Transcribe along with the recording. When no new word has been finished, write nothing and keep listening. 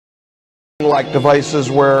like devices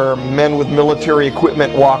where men with military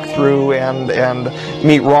equipment walk through and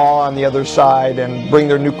meet Ra on the other side and bring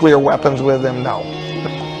their nuclear weapons with them. No.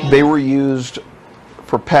 They were used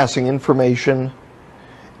for passing information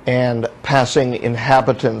and passing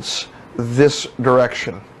inhabitants this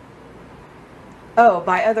direction. Oh,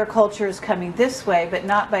 by other cultures coming this way, but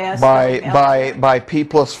not by us. By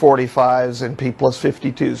P+45s and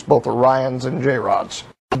P+52s, both Orions and J-Rods.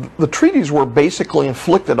 The treaties were basically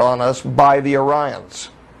inflicted on us by the Orions.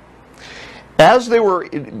 As they were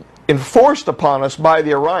enforced upon us by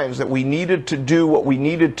the Orions that we needed to do what we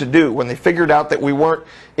needed to do, when they figured out that we weren't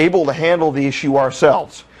able to handle the issue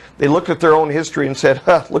ourselves, they looked at their own history and said,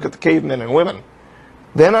 huh, look at the cavemen and women.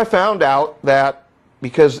 Then I found out that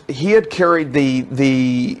because he had carried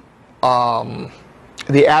the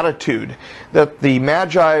attitude that the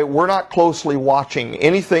Magi were not closely watching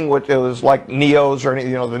anything which was like NEOs or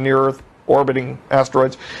any, the near-Earth orbiting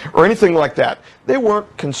asteroids or anything like that. They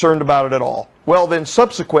weren't concerned about it at all. Well, then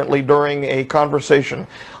subsequently during a conversation,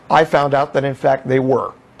 I found out that in fact they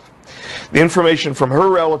were. The information from her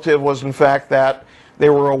relative was in fact that they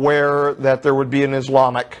were aware that there would be an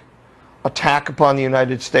Islamic attack upon the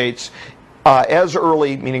United States as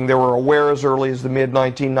early, meaning they were aware as early as the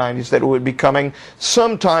mid-1990s that it would be coming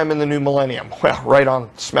sometime in the new millennium. Well, right on,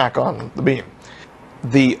 smack on the beam.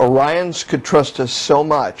 The Orions could trust us so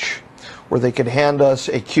much where they could hand us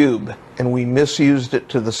a cube and we misused it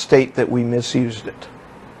to the state that we misused it,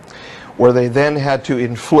 where they then had to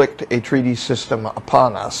inflict a treaty system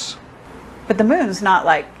upon us. But the moon's not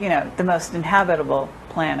like, the most inhabitable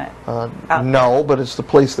planet. No, but it's the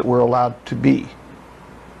place that we're allowed to be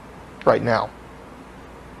right now.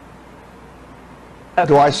 Okay.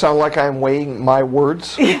 Do I sound like I'm weighing my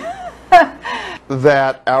words?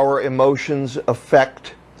 That our emotions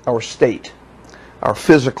affect our state, our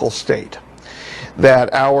physical state.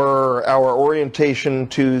 That our orientation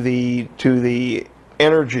to the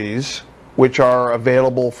energies which are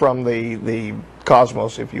available from the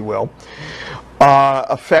cosmos, if you will,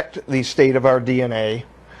 affect the state of our DNA,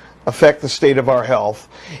 affect the state of our health,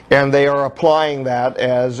 and they are applying that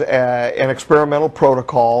as an experimental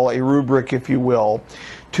protocol, a rubric, if you will,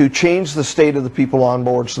 to change the state of the people on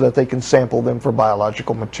board so that they can sample them for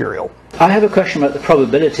biological material. I have a question about the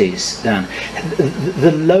probabilities, Dan.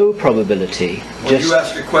 The low probability... When you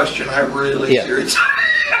ask a question, I'm really serious.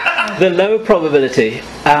 The low probability,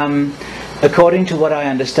 according to what I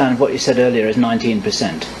understand, what you said earlier, is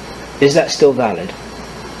 19%. Is that still valid?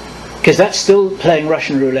 Because that's still playing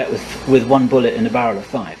Russian roulette with one bullet in a barrel of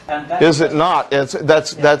 5. Is it not?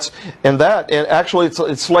 And actually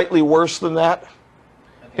it's slightly worse than that.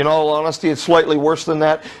 In all honesty, it's slightly worse than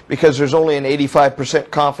that because there's only an 85%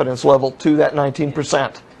 confidence level to that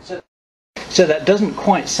 19%. So that doesn't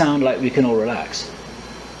quite sound like we can all relax.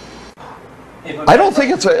 I don't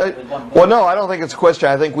think it's well, no, I don't think it's a question.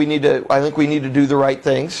 I think we need to do the right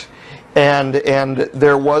things, and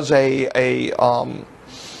there was a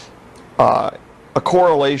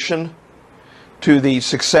correlation to the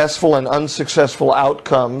successful and unsuccessful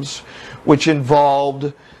outcomes, which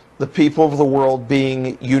involved the people of the world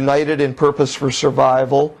being united in purpose for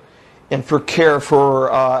survival and for care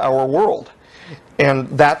for our world. And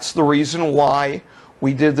that's the reason why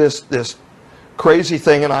we did this crazy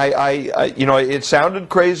thing. And it sounded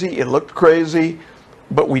crazy, it looked crazy,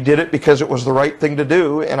 but we did it because it was the right thing to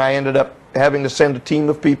do. And I ended up having to send a team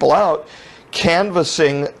of people out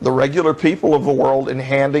canvassing the regular people of the world and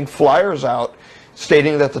handing flyers out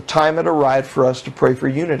stating that the time had arrived for us to pray for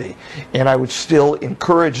unity. And I would still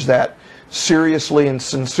encourage that seriously and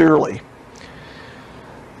sincerely.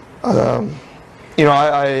 I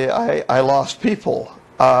lost people.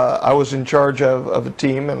 I was in charge of a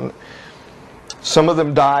team, and some of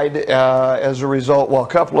them died as a result, well, a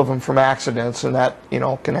couple of them from accidents, and that,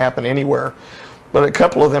 can happen anywhere. But a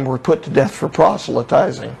couple of them were put to death for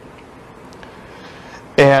proselytizing.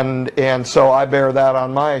 And so I bear that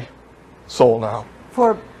on my soul now.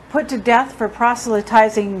 For put to death for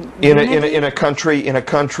proselytizing in a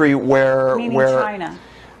country where China.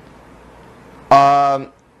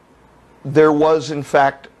 There was in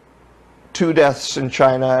fact 2 deaths in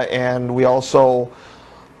China, and we also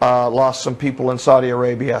lost some people in Saudi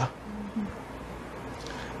Arabia,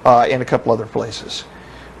 and a couple other places.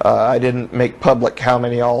 I didn't make public how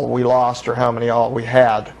many all we lost or how many all we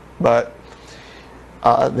had, but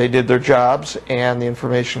they did their jobs, and the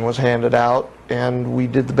information was handed out, and we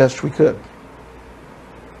did the best we could.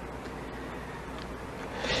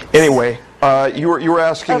 Anyway, you were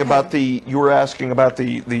asking about the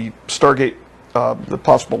Stargate, the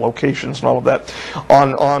possible locations and all of that.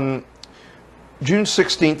 On June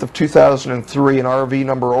 16th of 2003 in RV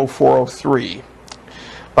number 0403,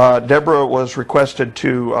 Deborah was requested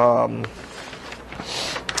to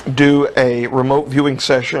do a remote viewing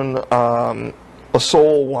session, a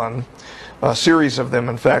sole one, a series of them,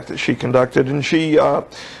 in fact, that she conducted, and she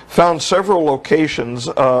found several locations.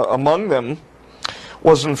 Among them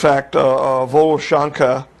was, in fact,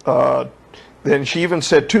 Voloshanka. Then she even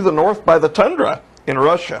said to the north by the tundra in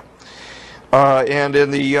Russia, and in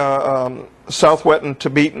the southwest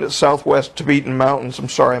Tibetan mountains. I'm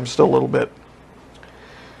sorry, I'm still a little bit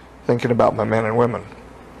thinking about my men and women.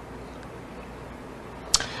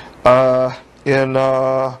 I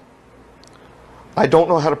don't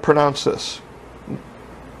know how to pronounce this.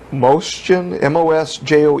 Mosjoen,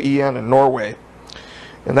 M-O-S-J-O-E-N, in Norway.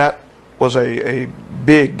 And that was a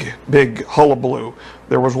big, big hullabaloo.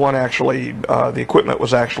 There was one actually, the equipment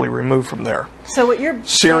was actually removed from there. So what you're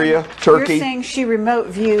Syria, saying, Turkey. You're saying she remote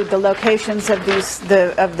viewed the locations of these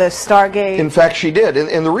the Stargate. In fact, she did.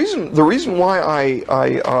 And the reason why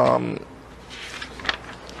I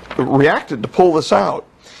reacted to pull this out,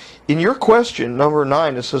 in your question, number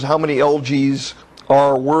 9, it says how many LGs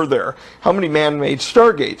were there? How many man-made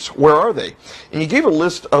Stargates? Where are they? And you gave a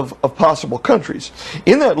list of possible countries.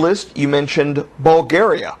 In that list, you mentioned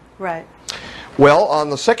Bulgaria. Right. Well, on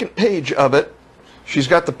the second page of it, she's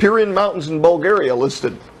got the Pirin Mountains in Bulgaria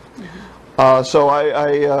listed. So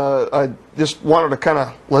I just wanted to kind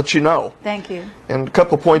of let you know. Thank you. And a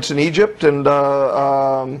couple points in Egypt, and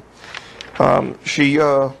she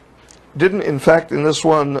didn't, in fact, in this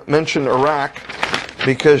one mention Iraq,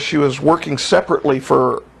 because she was working separately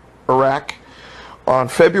for Iraq. On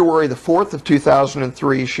February the 4th of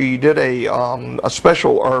 2003, she did a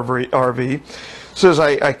special RV. Says,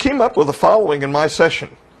 I came up with the following in my session.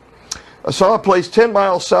 I saw a place 10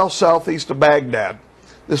 miles south-southeast of Baghdad.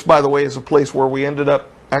 This, by the way, is a place where we ended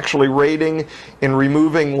up actually raiding and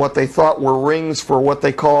removing what they thought were rings for what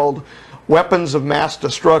they called weapons of mass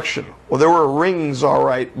destruction. Well, there were rings, all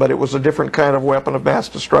right, but it was a different kind of weapon of mass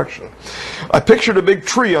destruction. I pictured a big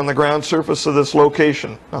tree on the ground surface of this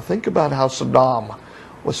location. Now think about how Saddam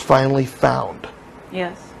was finally found.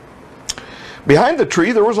 Yes. Behind the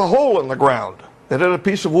tree, there was a hole in the ground that had a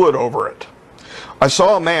piece of wood over it. I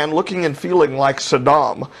saw a man looking and feeling like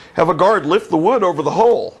Saddam have a guard lift the wood over the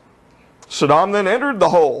hole. Saddam then entered the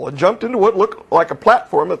hole and jumped into what looked like a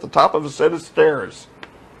platform at the top of a set of stairs.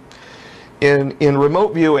 In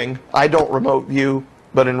remote viewing, I don't remote view,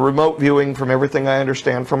 but in remote viewing, from everything I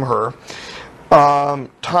understand from her,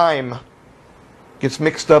 time gets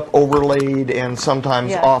mixed up, overlaid, and sometimes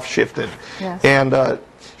Yes. off-shifted. Yes. And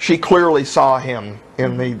she clearly saw him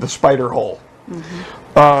in the spider hole.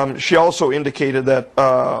 Mm-hmm. She also indicated that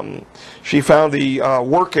she found the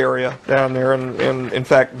work area down there, and in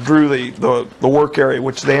fact drew the work area,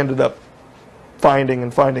 which they ended up finding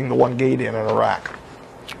the one gate in Iraq.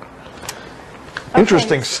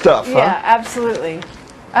 Interesting stuff, huh? Yeah, absolutely.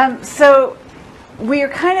 So we are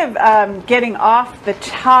kind of getting off the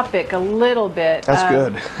topic a little bit. That's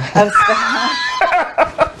good.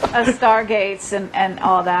 Of Stargates and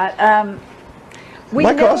all that. Am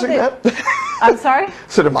I causing that? I'm sorry?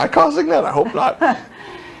 So am I causing that? I hope not.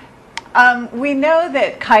 We know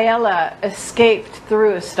that Kaela escaped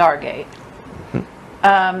through a Stargate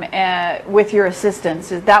with your assistance.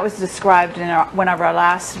 That was described in one of our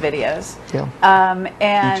last videos. Yeah.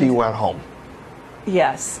 And E.T. went home.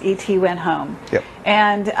 Yes, E.T. went home. Yep.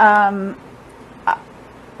 And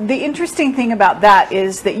the interesting thing about that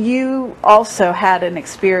is that you also had an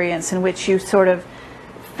experience in which you sort of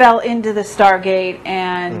fell into the Stargate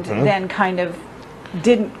and then kind of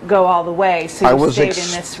didn't go all the way, so you stayed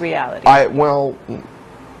in this reality. Well,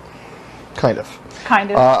 kind of.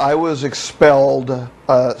 Kind of. I was expelled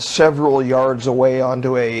several yards away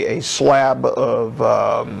onto a slab of,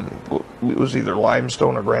 it was either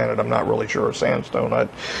limestone or granite, I'm not really sure, or sandstone.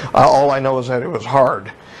 All I know is that it was hard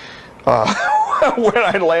when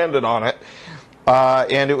I landed on it.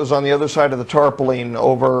 And it was on the other side of the tarpaulin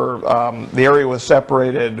over, the area was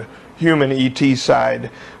separated, human ET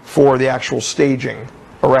side, for the actual staging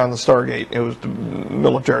around the Stargate. It was the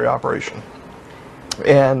military operation.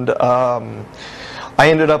 And I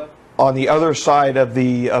ended up on the other side of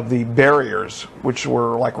the barriers, which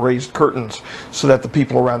were like raised curtains, so that the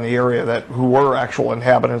people around the area who were actual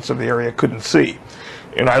inhabitants of the area couldn't see.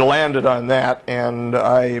 And I landed on that, and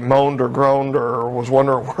I moaned or groaned or was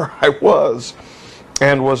wondering where I was,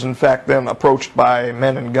 and was in fact then approached by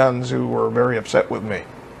men in guns who were very upset with me.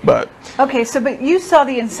 But okay, but you saw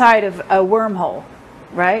the inside of a wormhole,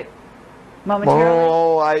 right? Momentarily?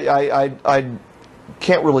 well, I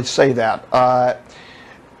can't really say that.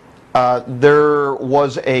 There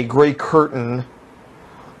was a gray curtain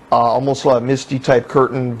almost a misty type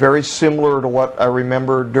curtain, very similar to what I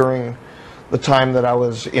remember during the time that I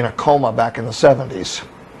was in a coma back in the 70s.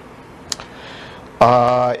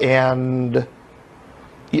 And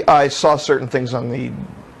I saw certain things on the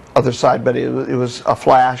other side, but it was a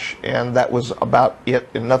flash, and that was about it,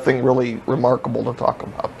 and nothing really remarkable to talk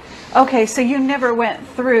about. Okay, so you never went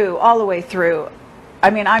through, all the way through. I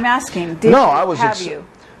mean, I'm asking, did No, you, I was have you?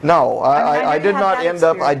 No, I never did had not that end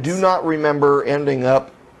up, I do experience. not remember ending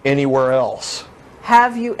up anywhere else.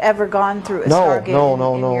 Have you ever gone through a No, Stargate no, in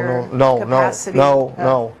no, your no, capacity? no,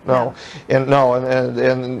 No. and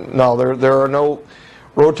no, there are no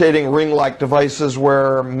rotating ring-like devices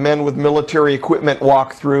where men with military equipment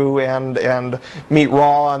walk through and meet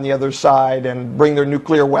Ra on the other side and bring their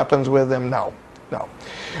nuclear weapons with them. No, no.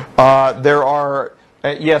 There are,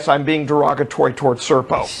 yes, I'm being derogatory towards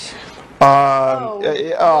Serpo. Well,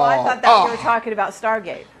 I thought that you were talking about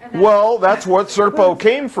Stargate. Well, that's what Serpo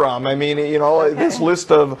came from. I mean, you know, this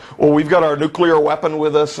list of, well, we've got our nuclear weapon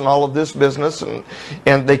with us and all of this business,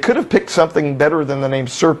 and they could have picked something better than the name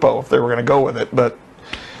Serpo if they were going to go with it, but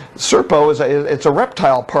Serpo it's a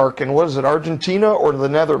reptile park in, what is it, Argentina or the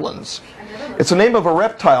Netherlands? It's the name of a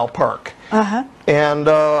reptile park. Uh-huh. And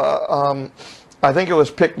I think it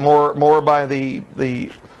was picked more by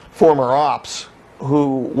the former ops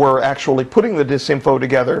who were actually putting the disinfo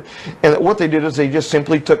together. And what they did is they just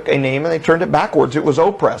simply took a name and they turned it backwards. It was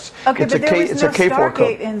Opress. Okay, it's but there was it's no a K4 Stargate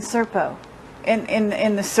code. in Serpo,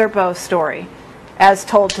 in the Serpo story, as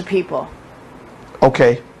told to people.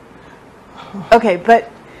 Okay. Okay,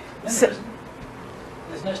 but so,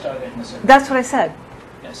 There's no Stargate in the Serpo. that's what I said.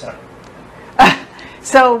 Yeah, sorry.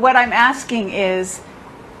 So what I'm asking is,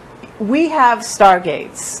 we have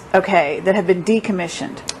Stargates, okay, that have been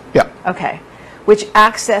decommissioned, Yeah. okay, which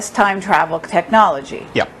access time travel technology.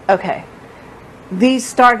 Yeah. Okay.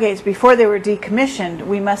 These Stargates, before they were decommissioned,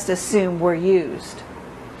 we must assume were used.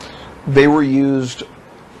 They were used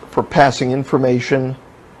for passing information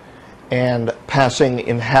and passing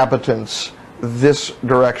inhabitants this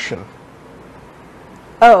direction.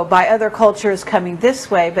 Oh, by other cultures coming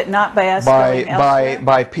this way, but not by us going elsewhere?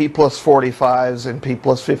 By P+45s and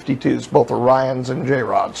P+52s, both Orions and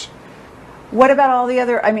J-Rods. What about all the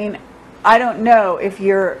other, I mean, I don't know if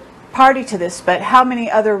you're party to this, but how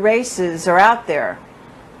many other races are out there?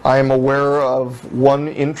 I am aware of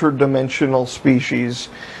one interdimensional species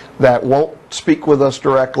that won't speak with us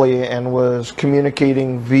directly and was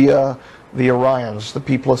communicating via the Orions, the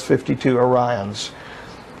P+52 Orions.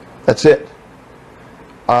 That's it.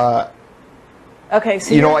 Okay,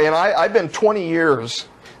 so You know, and I've been 20 years.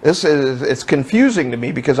 It's confusing to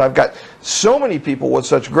me because I've got so many people with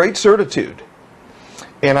such great certitude.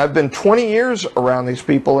 And I've been 20 years around these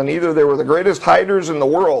people, and either they were the greatest hiders in the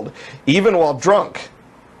world, even while drunk,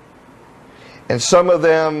 and some of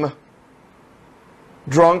them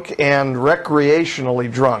drunk and recreationally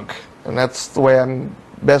drunk. And that's the way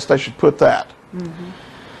I should put that.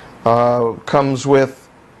 Comes with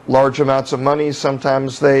large amounts of money.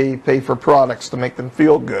 Sometimes they pay for products to make them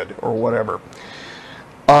feel good or whatever.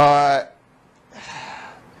 I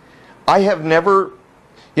have never,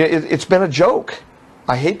 you know, it's been a joke.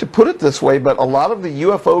 I hate to put it this way, but a lot of the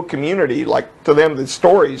UFO community, like to them, the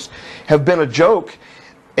stories have been a joke,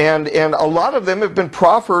 and a lot of them have been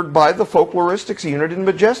proffered by the folkloristics unit in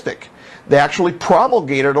Majestic. They actually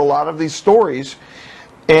promulgated a lot of these stories,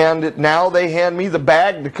 and now they hand me the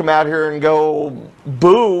bag to come out here and go,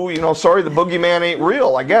 boo, you know, sorry, the boogeyman ain't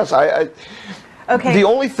real, I guess. okay. The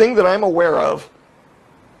only thing that I'm aware of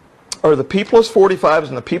are the P+45s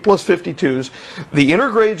and the P+52s. The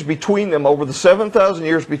intergrades between them over the 7,000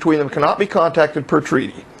 years between them cannot be contacted per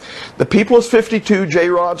treaty. The P+52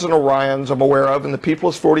 J-Rods and Orions I'm aware of, and the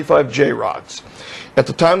P+45 J-Rods. At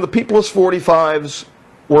the time the P+45s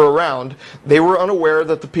were around, they were unaware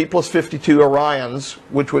that the P+52 Orions,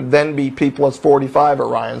 which would then be P+45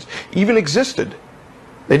 Orions, even existed.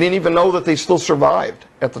 They didn't even know that they still survived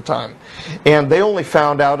at the time. And they only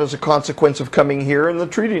found out as a consequence of coming here in the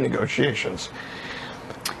treaty negotiations.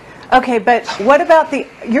 Okay, but what about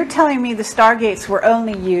you're telling me the Stargates were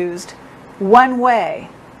only used one way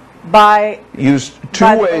by... Used two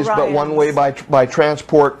by the ways, but one way Orions. by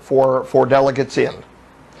transport for delegates in.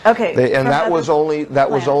 Okay. And from that was other only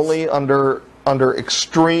planets. under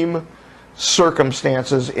extreme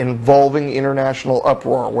circumstances involving international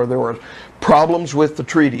uproar, where there were problems with the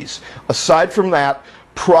treaties. Aside from that,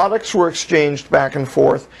 products were exchanged back and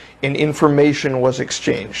forth and information was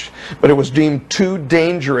exchanged. But it was deemed too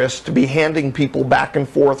dangerous to be handing people back and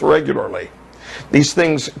forth regularly. These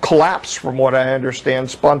things collapse, from what I understand,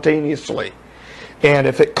 spontaneously. And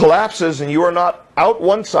if it collapses and you are not out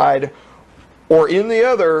one side or in the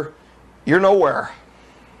other, you're nowhere.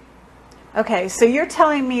 Okay, so you're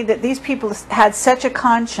telling me that these people had such a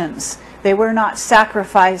conscience, they were not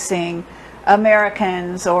sacrificing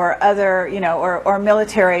Americans or other, or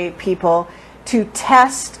military people to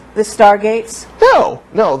test the Stargates?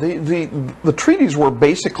 No. The treaties were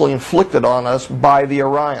basically inflicted on us by the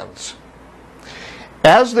Orions.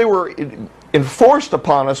 As they were enforced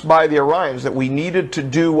upon us by the Orions that we needed to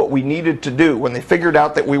do what we needed to do, when they figured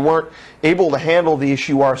out that we weren't able to handle the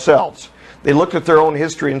issue ourselves, they looked at their own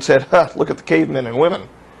history and said, look at the cavemen and women.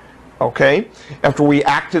 Okay? After we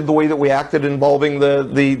acted the way that we acted involving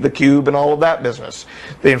the cube and all of that business,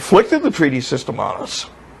 they inflicted the treaty system on us.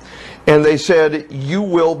 And they said, you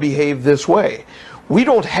will behave this way. We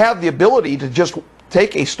don't have the ability to just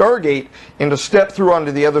take a Stargate and to step through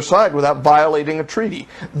onto the other side without violating a treaty.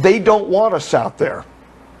 They don't want us out there.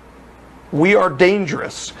 We are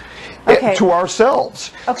dangerous to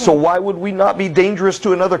ourselves. Okay. So why would we not be dangerous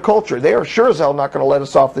to another culture? They are sure as hell not going to let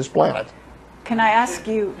us off this planet. Can I ask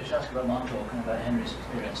you? Just ask about Montauk and about Henry's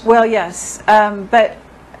experience. Well, yes, but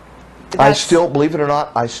I still, believe it or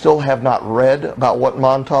not, I still have not read about what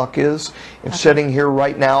Montauk is. And sitting here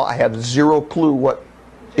right now, I have zero clue what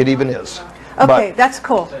it even is. Okay, that's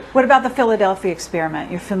cool. What about the Philadelphia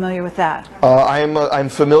experiment? You're familiar with that? I'm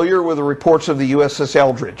familiar with the reports of the USS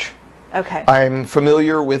Eldridge. Okay. I'm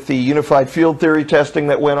familiar with the unified field theory testing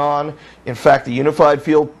that went on. In fact, the unified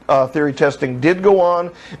field theory testing did go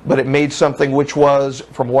on, but it made something which was,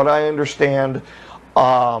 from what I understand,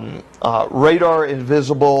 radar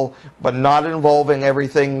invisible, but not involving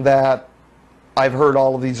everything that I've heard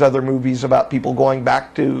all of these other movies about people going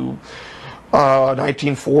back to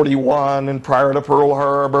 1941 and prior to Pearl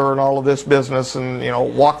Harbor and all of this business, and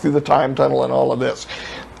walk through the time tunnel and all of this.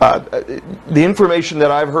 The information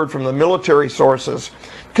that I've heard from the military sources,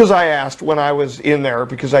 because I asked when I was in there,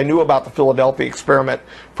 because I knew about the Philadelphia experiment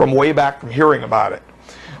from way back from hearing about it,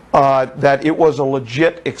 that it was a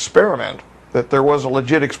legit experiment, that there was a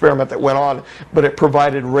legit experiment that went on, but it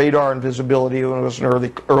provided radar invisibility and it was an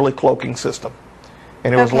early cloaking system.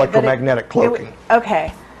 And it was electromagnetic cloaking.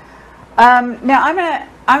 Okay. Now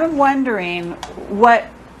I'm wondering what,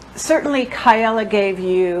 certainly Kaela gave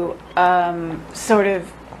you sort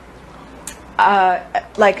of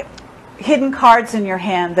like hidden cards in your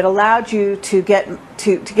hand that allowed you to get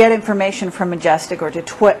information from Majestic, or to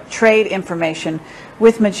trade information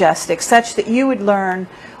with Majestic, such that you would learn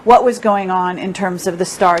what was going on in terms of the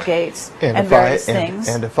Stargates and various things.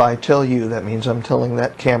 And if I tell you, that means I'm telling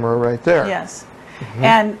that camera right there. Yes.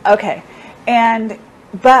 And okay.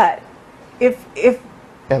 But if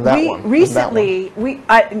and that one. recently,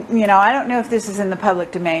 I don't know if this is in the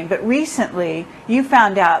public domain, but recently you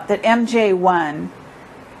found out that MJ1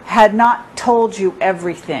 had not told you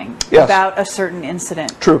everything about a certain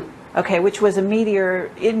incident. True. Okay, which was a meteor,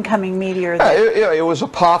 incoming meteor. It was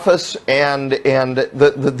Apophis, and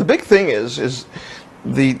the big thing is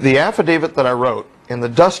the affidavit that I wrote and the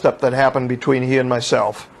dust-up that happened between he and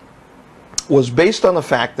myself was based on the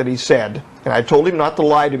fact that he said, and I told him not to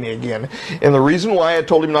lie to me again, and the reason why I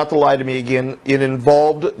told him not to lie to me again, it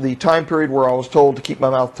involved the time period where I was told to keep my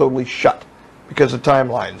mouth totally shut because of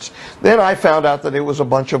timelines. Then I found out that it was a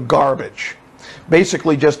bunch of garbage,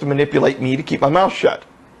 basically just to manipulate me to keep my mouth shut.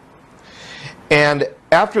 And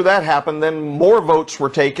after that happened, then more votes were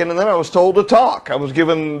taken, and then I was told to talk. I was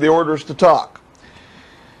given the orders to talk.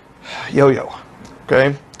 Yo-yo,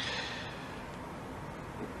 okay?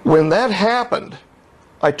 When that happened,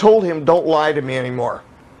 I told him, don't lie to me anymore.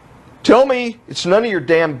 Tell me it's none of your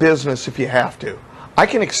damn business if you have to. I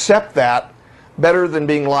can accept that better than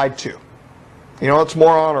being lied to. It's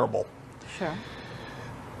more honorable. Sure.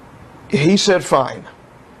 He said fine.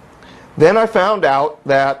 Then I found out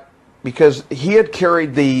that because he had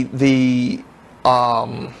carried the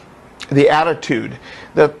attitude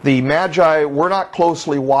that the Magi were not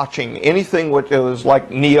closely watching anything which was like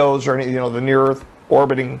NEOs or the near-Earth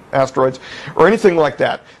orbiting asteroids or anything like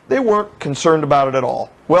that. They weren't concerned about it at all.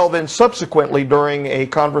 Well, then subsequently during a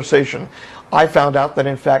conversation, I found out that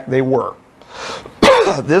in fact they were.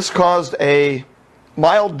 This caused a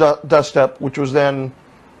mild dust-up, which was then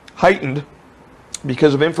heightened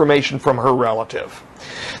because of information from her relative.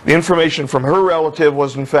 The information from her relative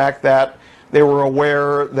was in fact that they were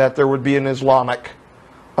aware that there would be an Islamic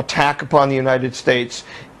attack upon the United States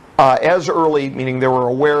as early, meaning they were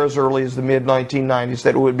aware as early as the mid-1990s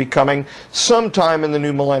that it would be coming sometime in the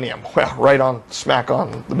new millennium. Well, right on, smack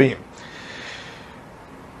on the beam.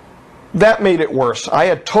 That made it worse. I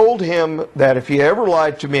had told him that if he ever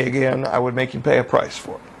lied to me again, I would make him pay a price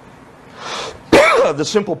for it. The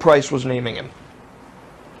simple price was naming him.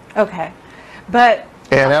 Okay. But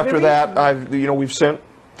And after that,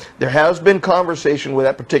 there has been conversation with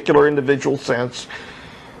that particular individual since,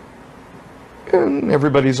 and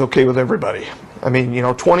everybody's okay with everybody. I mean,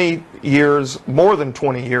 20 years, more than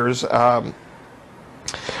 20 years.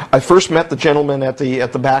 I first met the gentleman at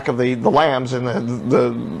the back of the Lambs in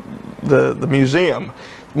the museum.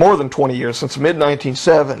 More than 20 years, since the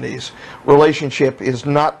mid-1970s. Relationship is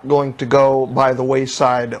not going to go by the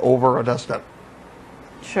wayside over a dust-up.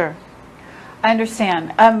 Sure, I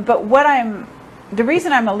understand. But the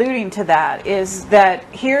reason I'm alluding to that is that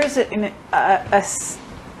here's a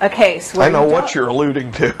case where I know what you're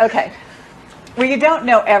alluding to. Okay. Where you don't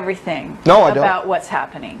know everything about what's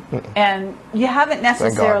happening. And you haven't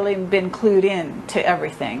necessarily been clued in to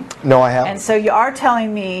everything. No, I haven't. And so you are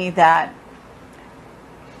telling me that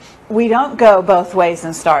we don't go both ways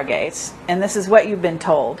in Stargates, and this is what you've been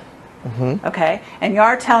told. Okay? And you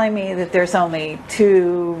are telling me that there's only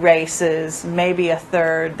 2 races, maybe a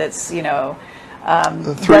third that's,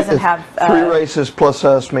 doesn't have... 3 races plus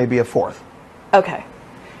us, maybe a 4th. Okay.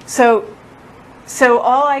 So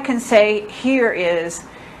all I can say here is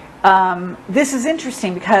this is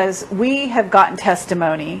interesting because we have gotten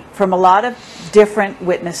testimony from a lot of different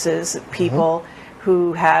witnesses, people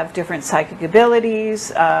who have different psychic abilities,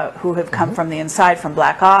 who have come from the inside, from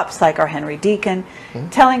Black Ops, like our Henry Deacon,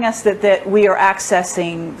 telling us that we are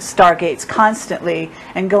accessing Stargates constantly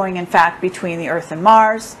and going, in fact, between the Earth and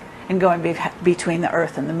Mars and going between the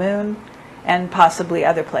Earth and the Moon, and possibly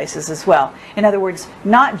other places as well. In other words,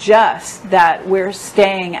 not just that we're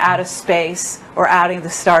staying out of space or out of the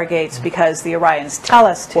Stargates because the Orions tell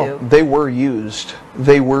us to. Well, they were used.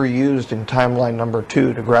 They were used in timeline number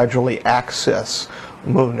 2 to gradually access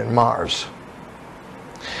Moon and Mars.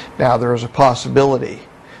 Now, there is a possibility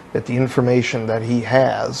that the information that he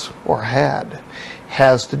has or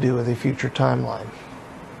has to do with a future timeline.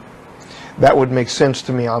 That would make sense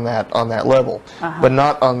to me on that level, but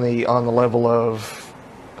not on the level of,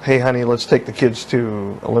 hey honey, let's take the kids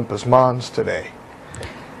to Olympus Mons today.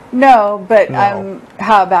 No, but no.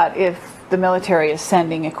 How about if the military is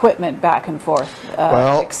sending equipment back and forth,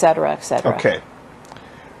 et cetera, et cetera? Okay.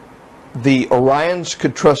 The Orions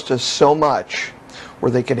could trust us so much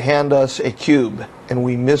where they could hand us a cube and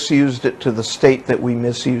we misused it to the state that we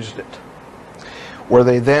misused it, where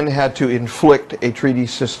they then had to inflict a treaty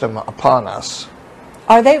system upon us.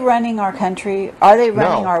 Are they running our country? Are they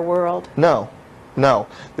running our world? No, no.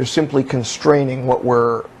 They're simply constraining what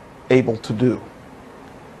we're able to do.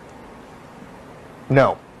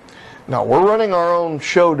 No. No, we're running our own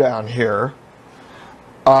show down here,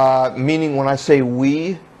 meaning when I say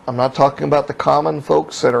we, I'm not talking about the common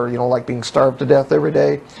folks that are, like being starved to death every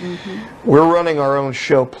day. We're running our own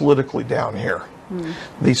show politically down here.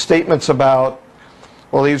 These statements about,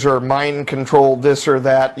 well, these are mind-controlled this or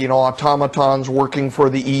that, automatons working for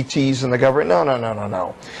the ETs and the government. No, no, no, no,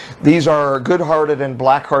 no. These are good-hearted and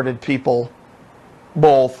black-hearted people,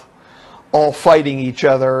 both, all fighting each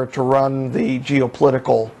other to run the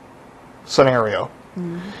geopolitical scenario.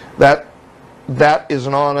 That is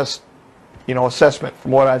an honest, assessment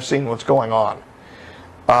from what I've seen what's going on.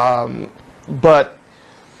 But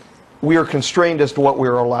we are constrained as to what we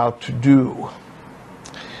are allowed to do.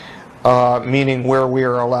 Meaning where we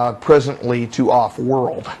are allowed presently to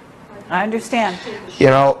off-world. I understand.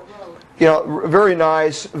 Very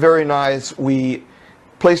nice, very nice. We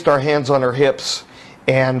placed our hands on our hips,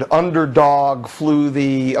 and Underdog flew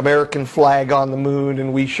the American flag on the moon,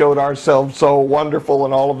 and we showed ourselves so wonderful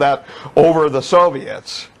and all of that over the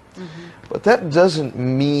Soviets. But that doesn't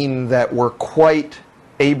mean that we're quite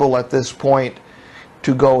able at this point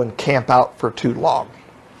to go and camp out for too long.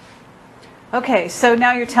 Okay, so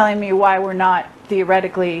now you're telling me why we're not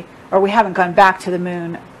theoretically, or we haven't gone back to the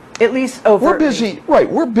moon, at least overtly. We're busy, right?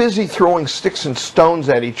 We're busy throwing sticks and stones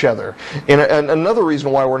at each other. And another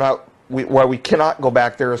reason why why we cannot go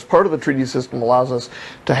back there is part of the treaty system allows us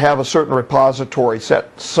to have a certain repository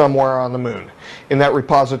set somewhere on the moon, and that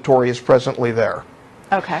repository is presently there.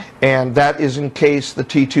 Okay. And that is in case the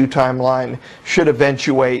T2 timeline should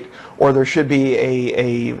eventuate, or there should be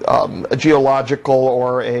a geological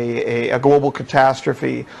or a global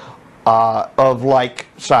catastrophe of like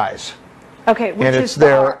size. Okay, which is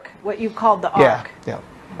the Ark, what you called the Ark. Yeah.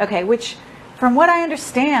 Okay, which, from what I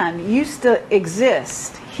understand, used to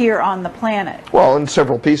exist here on the planet. Well, in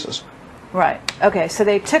several pieces. Right. Okay, so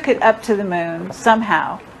they took it up to the moon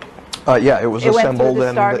somehow. Yeah, it was assembled.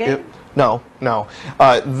 Went through the Stargate? No.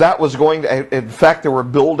 That was going to, in fact, they were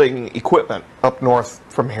building equipment up north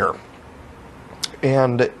from here.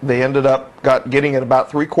 And they ended up getting it about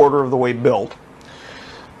 3/4 of the way built.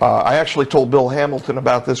 I actually told Bill Hamilton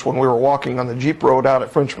about this when we were walking on the Jeep Road out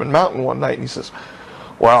at Frenchman Mountain one night, and he says,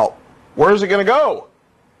 Well, where's it going to go?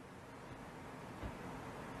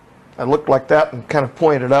 I looked like that and kind of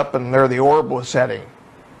pointed up, and there the orb was heading.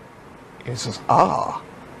 He says, ah.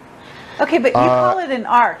 Okay, but you call it an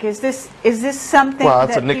ark. Is this something Well,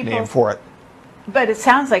 that's that a nickname people, for it. But it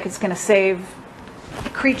sounds like it's going to save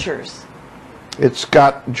creatures. It's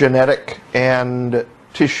got genetic and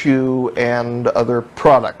tissue and other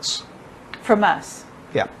products. From us.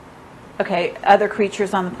 Yeah. Okay, other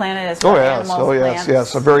creatures on the planet as well, Oh yes, animals, oh yes, plants.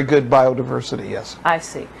 yes. A very good biodiversity, yes. I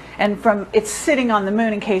see. And it's sitting on the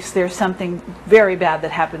moon in case there's something very bad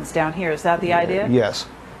that happens down here. Is that the idea? Yes.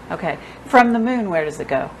 Okay. From the moon, where does it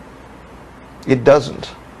go? It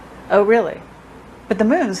doesn't. Oh, really? But the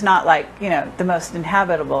moon's not like, the most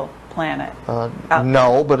inhabitable planet. out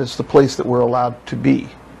No, but it's the place that we're allowed to be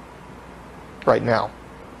right now.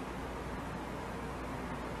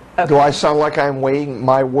 Okay. Do I sound like I'm weighing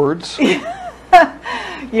my words?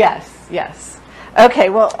 Yes, yes. Okay,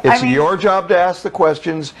 well, It's your job to ask the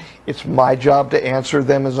questions. It's my job to answer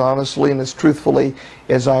them as honestly and as truthfully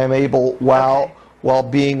as I am able, while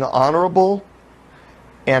being honorable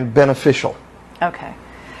and beneficial. Okay.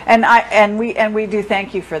 And we do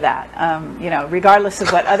thank you for that. Regardless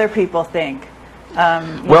of what other people think.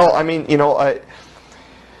 Well, I mean,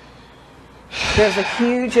 there's a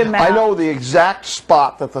huge amount. I know the exact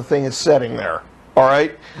spot that the thing is setting there. All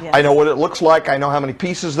right? Yes. I know what it looks like. I know how many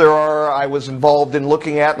pieces there are. I was involved in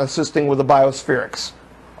looking at and assisting with the biospherics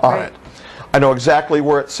on Right. it. I know exactly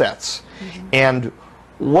where it sets. Mm-hmm. And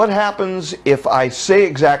what happens if I say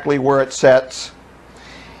exactly where it sets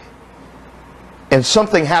and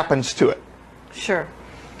something happens to it? Sure.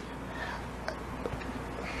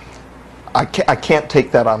 I can't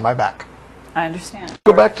take that on my back. I understand.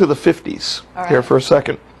 Go back to the 50s All here right. for a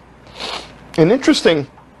second. An interesting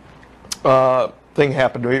thing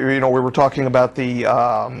happened. We were talking about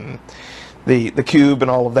the cube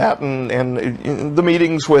and all of that, and the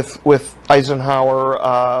meetings with Eisenhower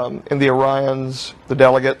and the Orions, the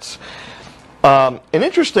delegates. An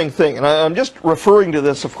interesting thing, and I'm just referring to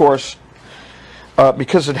this, of course,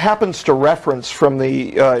 because it happens to reference from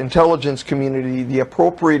the intelligence community the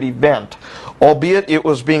appropriate event, albeit it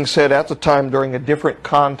was being said at the time during a different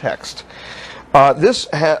context. This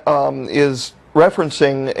is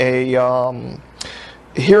referencing a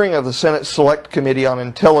hearing of the Senate Select Committee on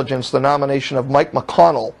Intelligence, the nomination of Mike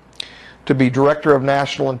McConnell to be Director of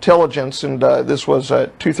National Intelligence, and this was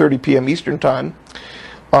at 2:30 p.m. Eastern Time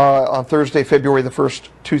on Thursday, February the 1st,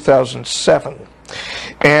 2007.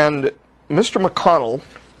 And Mr. McConnell,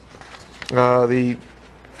 the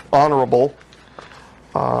Honorable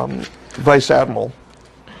Vice Admiral,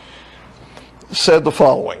 said the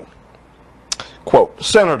following, quote,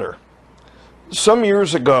 "Senator, some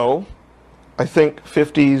years ago, I think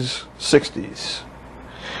 50s, 60s,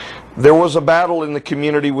 there was a battle in the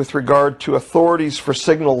community with regard to authorities for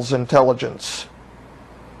signals intelligence."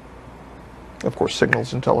 Of course,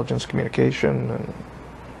 signals intelligence communication,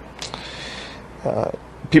 and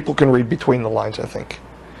people can read between the lines, I think.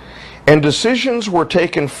 "And decisions were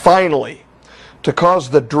taken finally to cause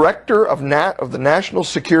the director of the National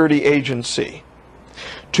Security Agency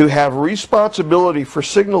to have responsibility for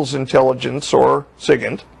signals intelligence, or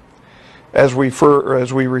SIGINT, as we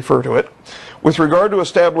refer to it, with regard to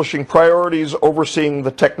establishing priorities overseeing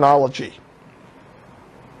the technology,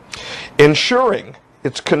 ensuring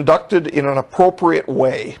it's conducted in an appropriate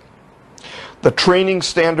way, the training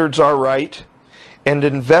standards are right, and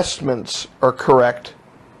investments are correct,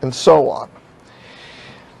 and so on."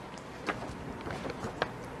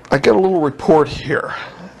 I got a little report here,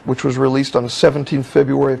 which was released on the 17th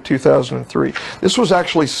February of 2003. This was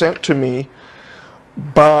actually sent to me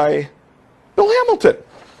by Bill Hamilton,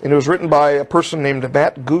 and it was written by a person named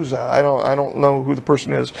Matt Guza. I don't know who the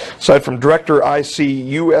person is, aside from Director IC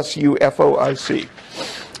USUFOIC.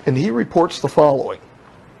 And he reports the following.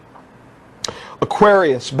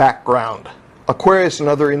 Aquarius background. Aquarius and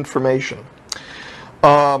other information.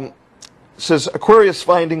 Says Aquarius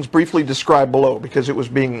findings briefly described below, because it was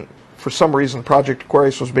being, for some reason, Project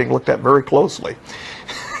Aquarius was being looked at very closely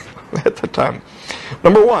at the time.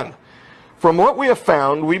 Number one, from what we have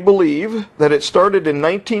found, we believe that it started in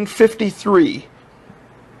 1953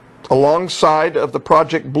 alongside of the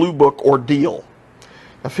Project Blue Book ordeal.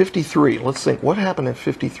 Now 53, let's think, what happened in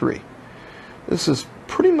 53? This is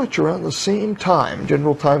pretty much around the same time,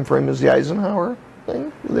 general time frame as the Eisenhower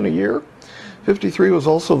thing, within a year. 53 was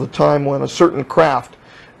also the time when a certain craft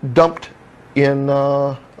dumped in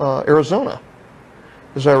Arizona,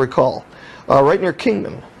 as I recall, right near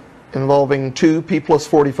Kingman, involving two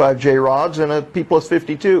P+45J rods and a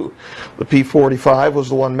P+52. The P-45 was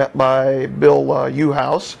the one met by Bill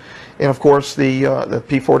Uhouse, And of course, the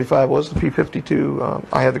P-45 was the P-52.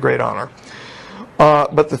 I had the great honor.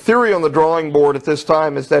 But the theory on the drawing board at this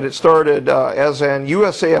time is that it started as an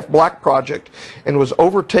USAF black project and was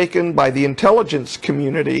overtaken by the intelligence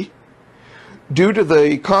community due to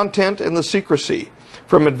the content and the secrecy.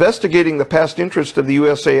 From investigating the past interest of the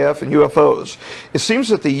USAF and UFOs, it seems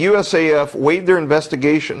that the USAF weighed their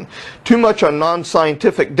investigation too much on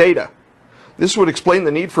non-scientific data. This would explain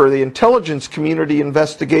the need for the intelligence community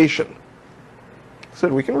investigation. So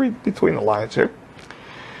we can read between the lines here.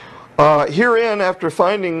 Herein, after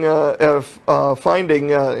finding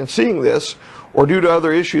and seeing this, or due to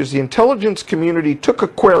other issues, the intelligence community took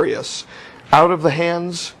Aquarius out of the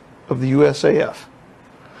hands of the USAF.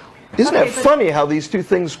 Isn't that funny how these two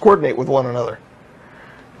things coordinate with one another?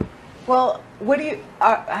 Well, what do you,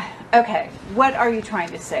 okay, what are you trying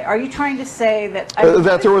to say? Are you trying to say that...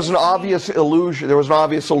 that there was an obvious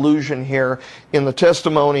allusion here in the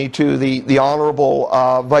testimony to the Honorable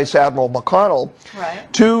Vice Admiral McConnell, right,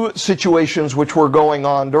 to situations which were going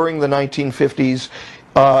on during the 1950s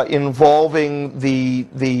involving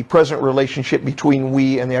the present relationship between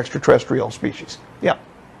we and the extraterrestrial species. Yeah.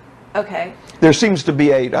 Okay. There seems to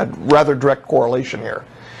be a rather direct correlation here.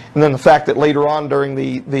 And then the fact that later on during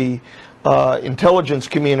the intelligence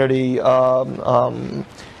community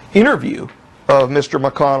interview of Mr.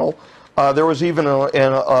 McConnell, there was even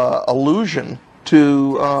an allusion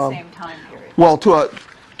to same time period. Well, to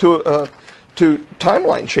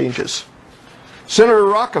timeline changes. Senator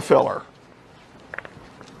Rockefeller.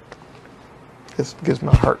 This gives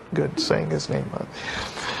my heart good saying his name.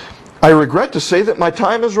 I regret to say that my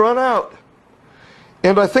time has run out,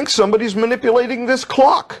 and I think somebody's manipulating this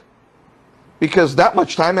clock, because that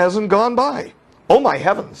much time hasn't gone by. Oh my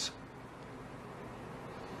heavens.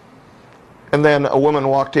 And then a woman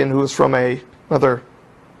walked in who was from another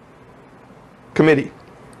committee,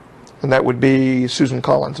 and that would be Susan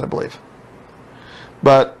Collins, I believe.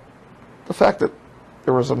 But the fact that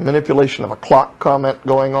there was a manipulation of a clock comment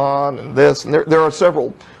going on, and this, and there are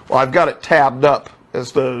several, well, I've got it tabbed up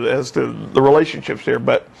as to the relationships here,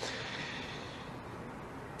 but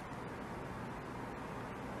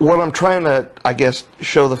what I'm trying to, I guess,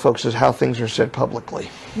 show the folks is how things are said publicly.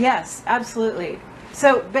 Yes, absolutely.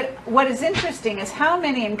 So, but what is interesting is how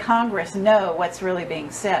many in Congress know what's really being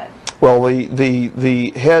said. Well,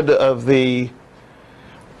 the head of the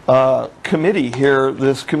committee here,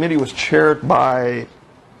 this committee was chaired by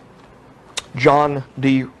John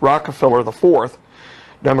D. Rockefeller IV,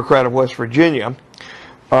 Democrat of West Virginia.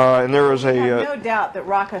 And there is I have no doubt that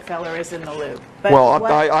Rockefeller is in the loop. But well,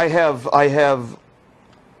 I have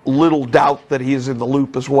little doubt that he is in the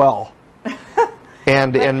loop as well,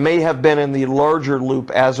 and may have been in the larger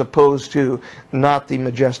loop as opposed to not the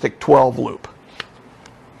Majestic 12 loop.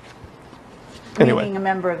 Anyway, being a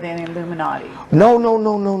member of the Illuminati. No.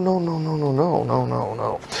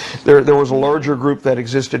 There was a larger group that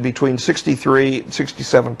existed between 63 and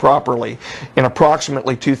 67 properly in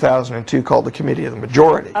approximately 2002 called the Committee of the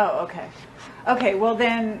Majority. Oh, okay. Okay, well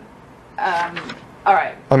then, all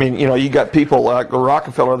right. I mean, you know, you got people like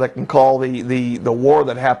Rockefeller that can call the war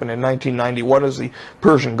that happened in 1991 as the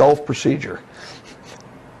Persian Gulf Procedure.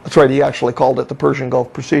 That's right, he actually called it the Persian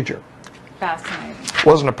Gulf Procedure. Fascinating.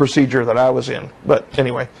 Wasn't a procedure that I was in, but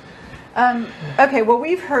anyway. Okay, well,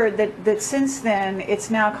 we've heard that since then it's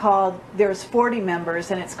now called, there's 40 members,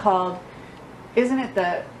 and it's called, isn't it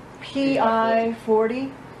the PI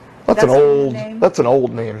 40? That's an old name. That's an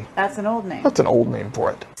old name. That's an old name. That's an old name for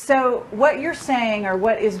it. So what you're saying, or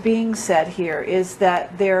what is being said here, is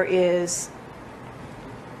that there is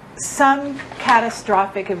some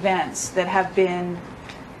catastrophic events that have been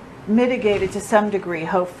mitigated to some degree,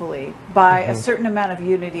 hopefully, by a certain amount of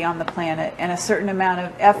unity on the planet and a certain amount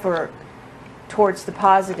of effort towards the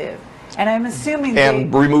positive. And I'm assuming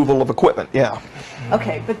and removal of equipment, yeah.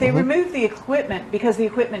 Okay, but they removed the equipment because the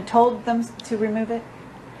equipment told them to remove it?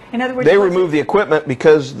 In other words, they removed the equipment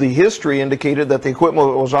because the history indicated that the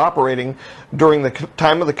equipment was operating during the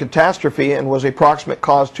time of the catastrophe and was a proximate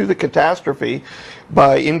cause to the catastrophe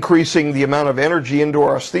by increasing the amount of energy into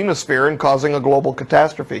our asthenosphere and causing a global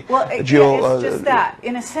catastrophe. Well, it's just that.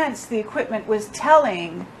 In a sense, the equipment was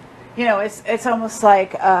telling, you know, it's almost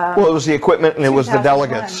like... well, it was the equipment and it was the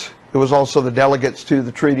delegates. It was also the delegates to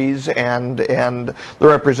the treaties and the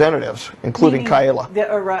representatives, including Kaela. The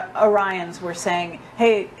Orions were saying,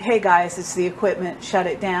 hey guys, it's the equipment, shut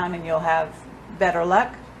it down and you'll have better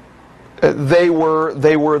luck? They were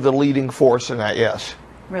the leading force in that, yes.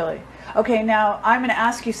 Really? Okay, now I'm going to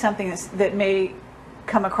ask you something that may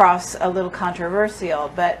come across a little controversial,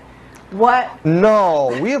 but What?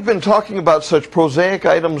 No, we have been talking about such prosaic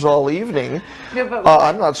items all evening. No, but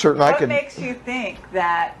I'm not certain I what could. makes you think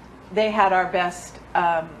that they had our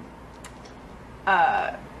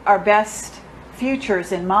best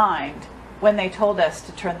futures in mind when they told us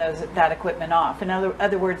to turn that equipment off? In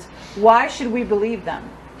other words, why should we believe them?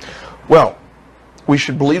 Well, we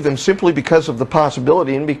should believe them simply because of the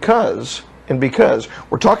possibility, and because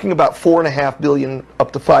we're talking about 4.5 billion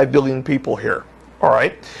up to 5 billion people here. All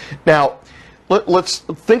right. Now, let's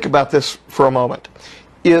think about this for a moment.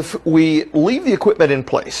 If we leave the equipment in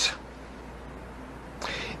place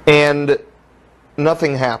and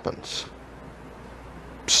nothing happens,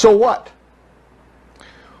 so what?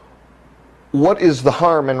 What is the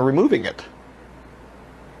harm in removing it?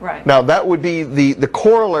 Right. Now, that would be the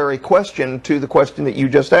corollary question to the question that you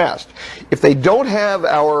just asked. If they don't have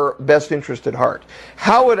our best interest at heart,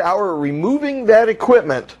 how would our removing that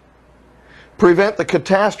equipment prevent the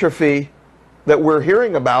catastrophe that we're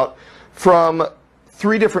hearing about from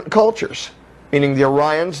 3 different cultures, meaning the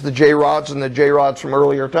Orions, the J-Rods, and the J-Rods from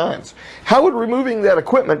earlier times? How would removing that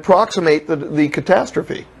equipment approximate the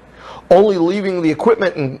catastrophe? Only leaving the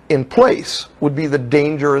equipment in place would be the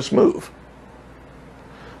dangerous move.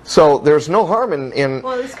 So there's no harm in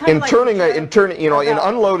unloading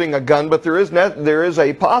a gun, but there is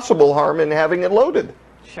a possible harm in having it loaded.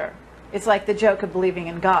 Sure. It's like the joke of believing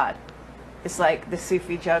in God. It's like the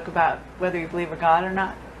Sufi joke about whether you believe in God or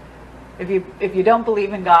not. If you don't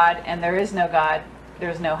believe in God and there is no God,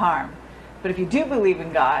 there's no harm. But if you do believe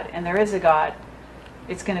in God and there is a God,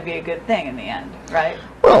 it's going to be a good thing in the end, right?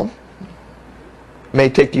 Well, it may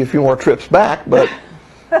take you a few more trips back, but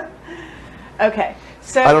okay.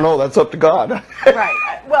 So I don't know. That's up to God.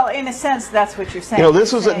 Right. Well, in a sense, that's what you're saying. You know,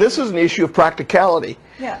 this is an issue of practicality.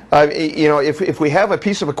 Yeah. You know, if we have a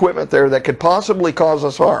piece of equipment there that could possibly cause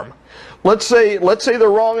us harm, let's say they're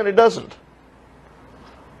wrong and it doesn't.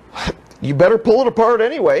 You better pull it apart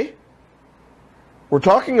anyway. We're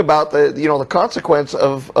talking about the consequence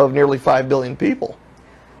of nearly 5 billion people.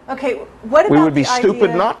 Okay. What about we would be the stupid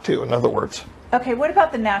idea, not to, in other words. Okay. What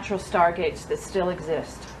about the natural stargates that still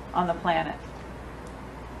exist on the planet?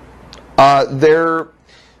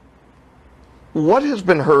 What has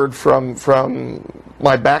been heard from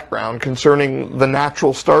my background concerning the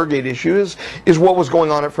natural Stargate issue is what was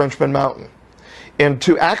going on at Frenchman Mountain. And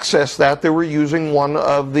to access that, they were using one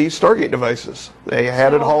of the Stargate devices. They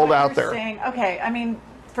had it hauled out there. Okay, I mean,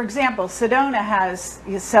 for example, Sedona has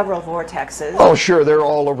several vortexes. Oh, sure, they're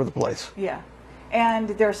all over the place. Yeah. And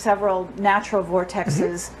there are several natural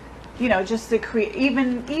vortexes, you know, just to create,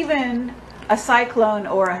 even a cyclone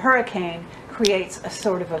or a hurricane creates a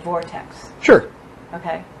sort of a vortex. Sure.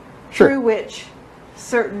 Okay. Sure. Through which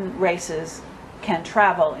certain races can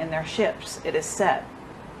travel in their ships, it is said.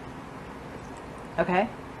 Okay?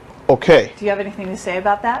 Okay. Do you have anything to say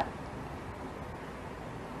about that?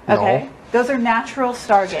 No. Okay. Those are natural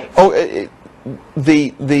stargates. Oh,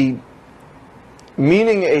 the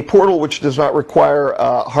meaning a portal which does not require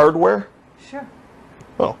hardware? Sure.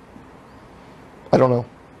 Well, I don't know.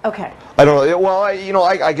 Okay. I don't know. Well,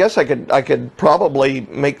 I guess I could probably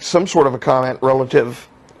make some sort of a comment relative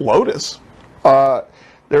Lotus.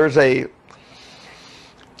 There's a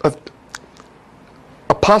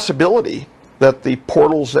possibility that the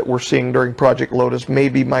portals that we're seeing during Project Lotus may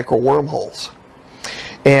be micro wormholes,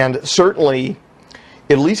 and certainly,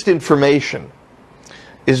 at least information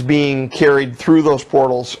is being carried through those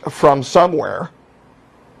portals from somewhere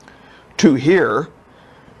to here,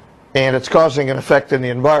 and it's causing an effect in the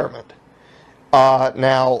environment.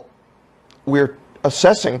 Now, we're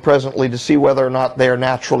assessing presently to see whether or not they are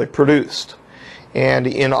naturally produced. And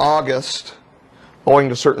in August, owing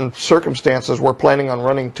to certain circumstances, we're planning on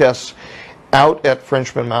running tests out at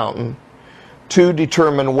Frenchman Mountain to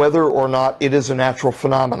determine whether or not it is a natural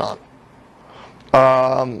phenomenon.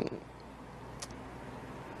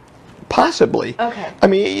 Possibly. Okay. I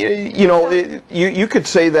mean, you could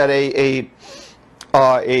say that a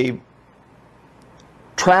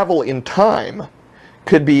travel in time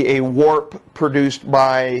could be a warp produced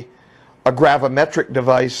by a gravimetric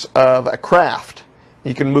device of a craft.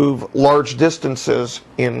 You can move large distances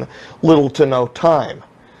in little to no time.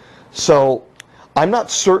 So I'm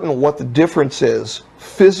not certain what the difference is,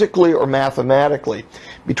 physically or mathematically,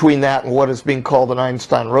 between that and what is being called an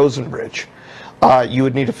Einstein-Rosen bridge. You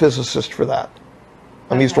would need a physicist for that.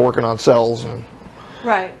 I'm used to working on cells.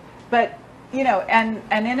 Right. But, and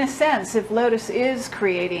in a sense, if Lotus is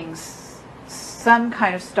creating some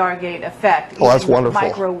kind of Stargate effect, oh, that's wonderful.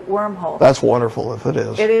 Micro wormhole. That's wonderful if it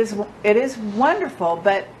is. It is wonderful,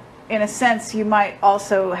 but in a sense, you might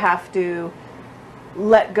also have to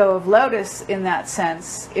let go of Lotus in that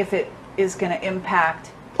sense if it is going to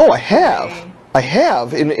impact. Oh, I have. I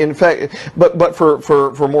have. In fact, but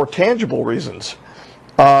for more tangible reasons.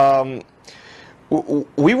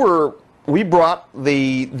 We brought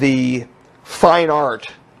the fine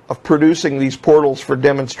art of producing these portals for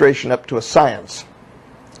demonstration up to a science.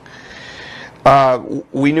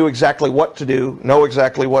 We knew exactly what to do, know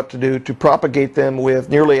exactly what to do to propagate them with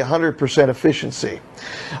nearly 100% efficiency.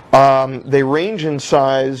 They range in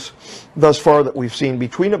size, thus far that we've seen,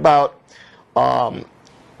 between about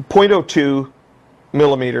 0.02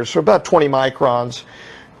 millimeters, so about 20 microns,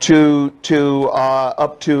 to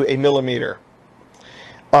up to a millimeter.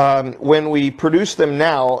 When we produce them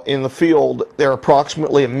now in the field, they're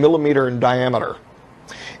approximately a millimeter in diameter.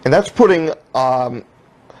 And that's putting a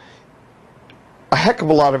heck of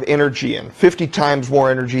a lot of energy in, 50 times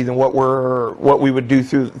more energy than what we would do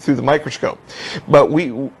through the microscope. But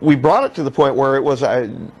we brought it to the point where it was a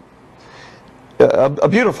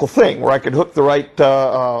beautiful thing, where I could hook the right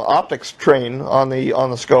optics train on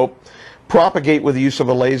the scope, propagate with the use of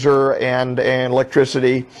a laser and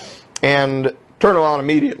electricity, and turn them on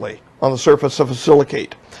immediately on the surface of a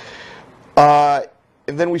silicate. And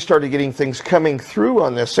then we started getting things coming through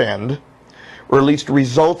on this end, or at least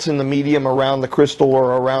results in the medium around the crystal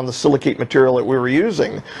or around the silicate material that we were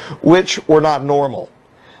using, which were not normal.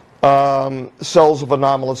 Cells of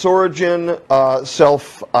anomalous origin,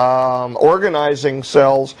 self-organizing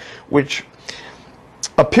cells, which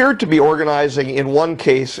appeared to be organizing in one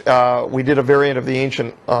case. We did a variant of the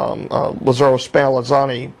ancient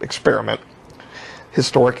Lazzaro-Spallanzani experiment,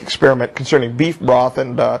 historic experiment concerning beef broth,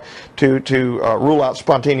 and to rule out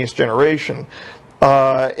spontaneous generation.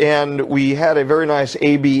 And we had a very nice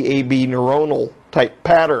AB neuronal type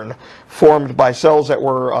pattern formed by cells that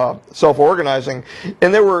were self-organizing,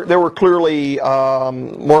 and they were clearly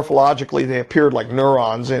morphologically they appeared like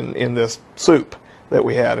neurons in this soup that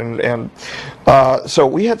we had, and so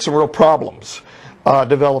we had some real problems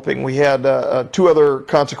developing. We had two other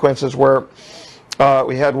consequences where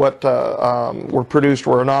we had what were produced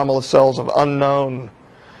were anomalous cells of unknown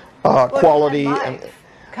quality and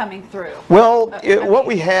coming through. Well, what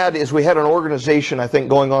we had is we had an organization, I think,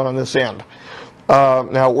 going on this end.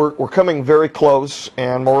 Now we're coming very close,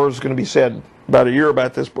 and more is going to be said about a year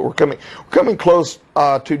about this, but we're coming close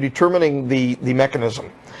to determining the mechanism.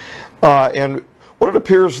 And what it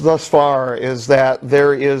appears thus far is that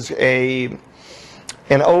there is an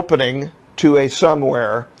opening to a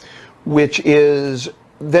somewhere which is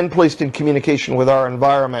then placed in communication with our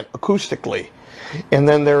environment acoustically. And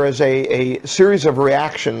then there is a series of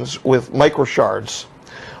reactions with microshards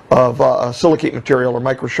of silicate material or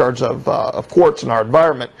microshards of quartz in our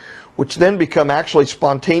environment, which then become actually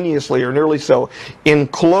spontaneously, or nearly so,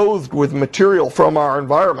 enclosed with material from our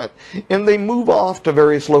environment. And they move off to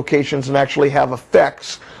various locations and actually have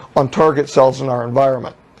effects on target cells in our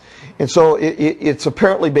environment. And so it's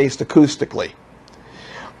apparently based acoustically.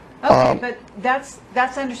 Okay, but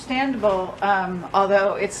that's understandable,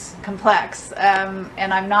 although it's complex,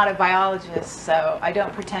 and I'm not a biologist, so I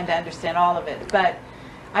don't pretend to understand all of it. But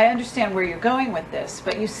I understand where you're going with this.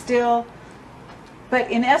 But but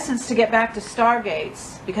in essence, to get back to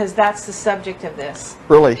Stargates, because that's the subject of this.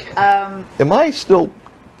 Really? Am I still?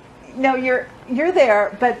 No, you're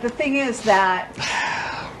there. But the thing is that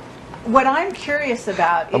what I'm curious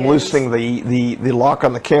about I'm loosening the lock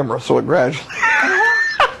on the camera, so it gradually.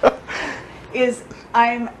 Is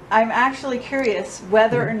I'm actually curious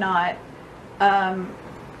whether or not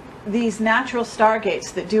these natural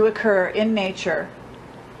stargates that do occur in nature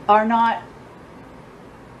are not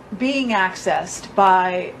being accessed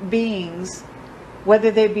by beings,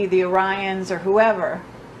 whether they be the Orions or whoever,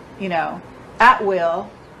 at will,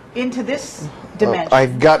 into this dimension.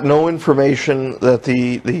 I've got no information that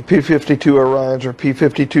the P-52 Orions or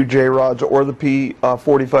P-52J rods or the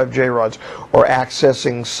P-45J rods are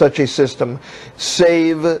accessing such a system,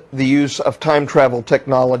 save the use of time travel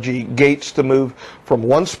technology, gates to move from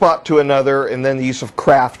one spot to another, and then the use of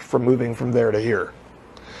craft for moving from there to here.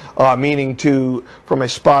 Meaning from a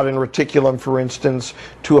spot in Reticulum, for instance,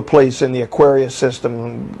 to a place in the Aquarius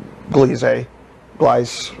system, Gliese,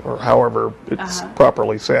 or however it's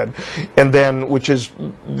properly said, and then which is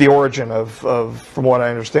the origin of, from what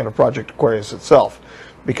I understand, of Project Aquarius itself,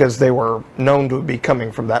 because they were known to be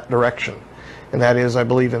coming from that direction, and that is, I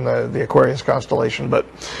believe, in the Aquarius constellation. But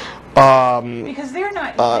because they're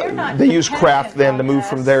not they use craft then to move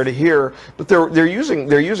from there to here, but they're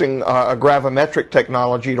using a gravimetric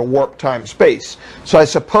technology to warp time space. So I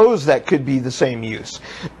suppose that could be the same use,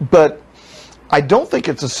 but I don't think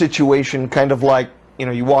it's a situation kind of like you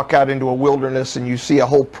know, you walk out into a wilderness and you see a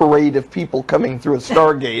whole parade of people coming through a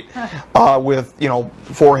Stargate with, you know,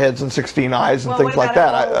 4 heads and 16 eyes and things like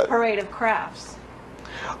that. What about a whole parade of crafts?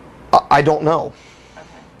 I don't know. Okay.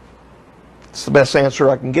 It's the best answer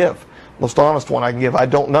I can give. Most honest one I can give. I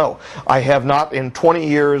don't know. I have not, in 20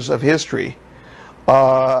 years of history,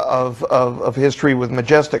 of history with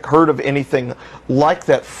Majestic, heard of anything like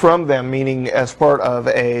that from them, meaning as part of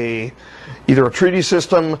either a treaty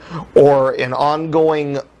system or an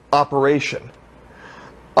ongoing operation.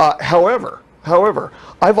 However,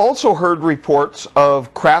 I've also heard reports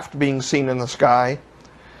of craft being seen in the sky.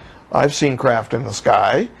 I've seen craft in the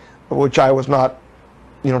sky, which I was not,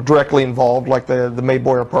 you know, directly involved, like the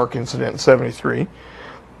May-Boyer Park incident in '73.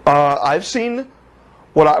 I've seen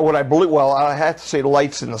what I believe. Well, I have to say,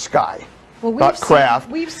 lights in the sky, Well, not craft.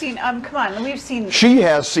 We've seen. Come on, we've seen. She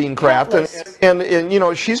has seen craft, and you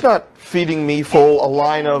know, she's not feeding me full a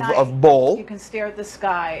line of bull. You can stare at the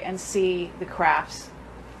sky and see the crafts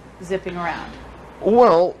zipping around.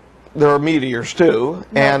 Well, there are meteors too,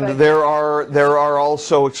 and but- there are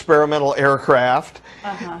also experimental aircraft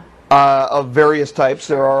Uh-huh. of various types.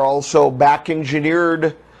 There are also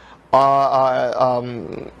back-engineered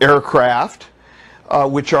aircraft,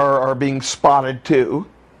 which are being spotted too.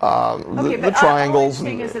 Okay, The but triangles. Our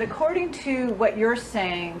thing is that according to what you're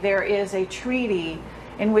saying, there is a treaty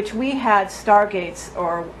in which we had stargates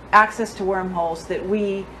or access to wormholes that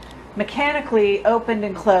we mechanically opened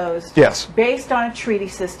and closed. Yes. Based on a treaty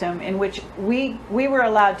system in which we were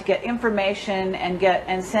allowed to get information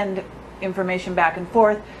and send information back and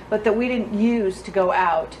forth, but that we didn't use to go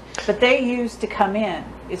out, but they used to come in.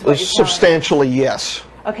 Is what you're telling me. Substantially, yes.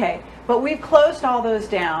 Okay, but we've closed all those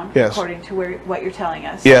down, Yes. according to what you're telling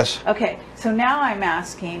us. Yes. Okay, so now I'm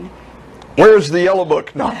asking, Where's the yellow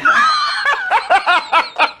book? No.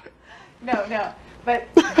 no, but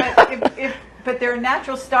but there are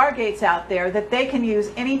natural stargates out there that they can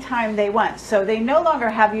use anytime they want. So they no longer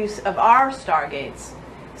have use of our stargates.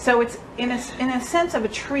 So it's in a sense of a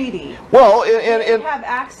treaty. Well, They have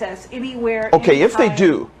access anywhere. okay, if they anytime.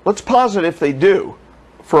 do, let's posit if they do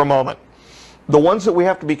for a moment. The ones that we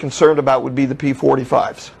have to be concerned about would be the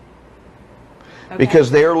P-45s. Okay.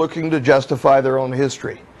 Because they are looking to justify their own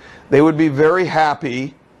history. They would be very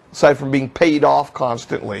happy, aside from being paid off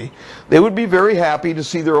constantly, they would be very happy to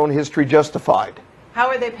see their own history justified. How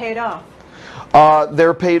are they paid off?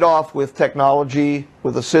 They're paid off with technology,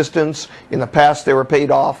 with assistance. In the past, they were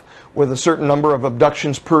paid off with a certain number of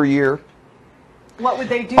abductions per year. What would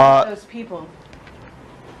they do with those people?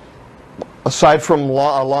 Aside from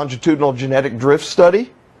a longitudinal genetic drift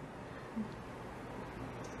study,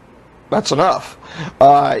 that's enough.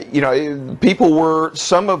 You know,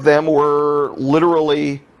 some of them were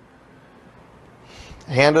literally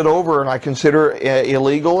handed over, and I consider it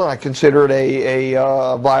illegal, and I consider it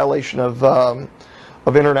a violation of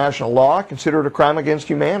international law. I consider it a crime against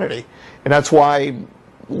humanity, and that's why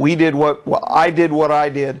I did what I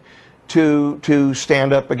did to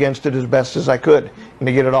stand up against it as best as I could and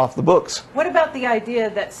to get it off the books. What about the idea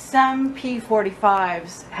that some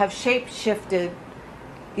P-45s have shape-shifted,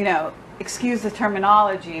 you know, excuse the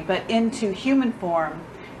terminology, but into human form,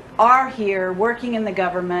 are here working in the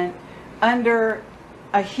government under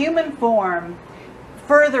a human form,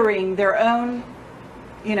 furthering their own,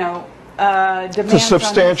 you know, demands It's a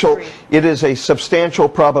substantial. on history? It is a substantial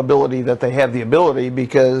probability that they have the ability,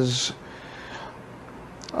 because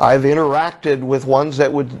I've interacted with ones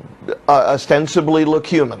that would ostensibly look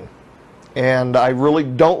human, and I really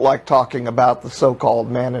don't like talking about the so-called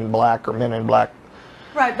Man in Black or Men in Black.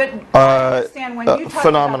 Right, but I understand when you talk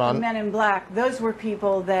phenomenon. about the Men in Black, those were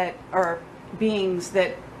people that are beings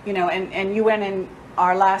that, you know, and you went in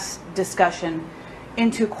our last discussion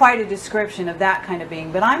into quite a description of that kind of being.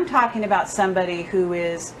 But I'm talking about somebody who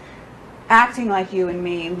is acting like you and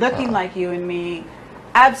me, looking like you and me,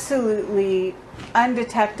 absolutely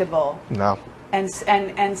undetectable, No. and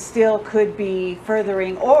still could be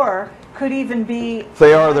furthering, or could even be. If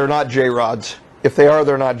they are, they're not J-Rods. If they are,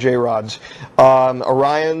 they're not J-Rods.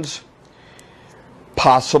 Orions,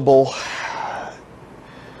 possible.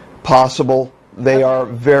 They are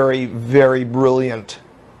very, very brilliant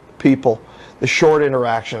people. The short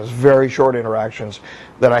interactions, very short interactions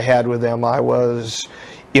that I had with them, I was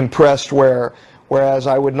impressed, whereas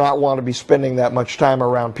I would not want to be spending that much time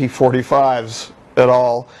around P-45s at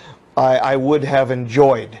all. I would have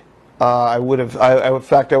enjoyed. In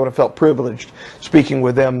fact, I would have felt privileged speaking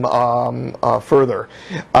with them further.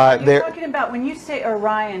 Are you talking about, when you say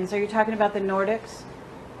Orions, are you talking about the Nordics?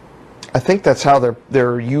 I think that's how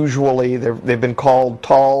they're usually they've been called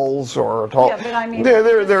talls or tall. Yeah, but I mean,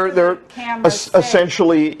 they're camera's sake.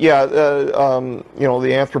 essentially you know,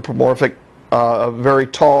 the anthropomorphic, very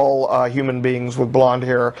tall human beings with blonde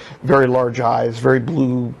hair, very large eyes, very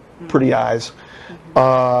blue, pretty eyes,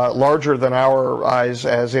 larger than our eyes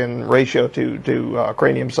as in ratio to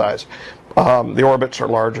cranium size. The orbits are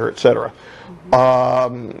larger, etc.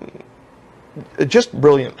 Just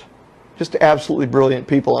brilliant. Just absolutely brilliant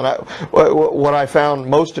people, and what I found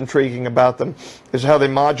most intriguing about them is how they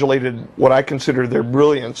modulated what I consider their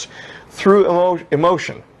brilliance through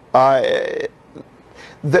emotion. The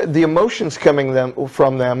emotions coming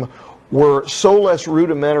from them were so less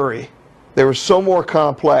rudimentary, they were so more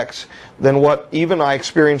complex than what even I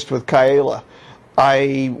experienced with Kaela.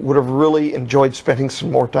 I would have really enjoyed spending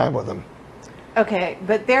some more time with them. Okay,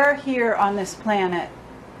 but they're here on this planet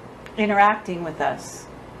interacting with us.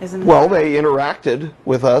 Isn't Well, that they interacted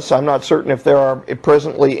with us. I'm not certain if there are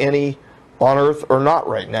presently any on Earth or not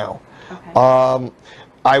right now. Okay.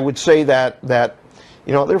 I would say that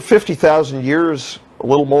you know, they're 50,000 years, a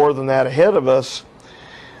little more than that, ahead of us.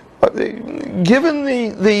 Given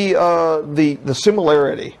the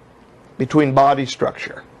similarity between body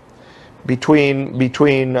structure,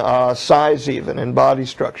 between size even and body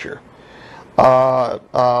structure,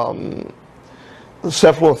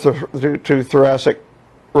 cephalothoracic to thoracic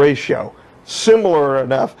ratio, similar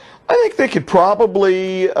enough. I think they could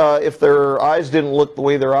probably, if their eyes didn't look the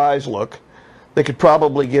way their eyes look, they could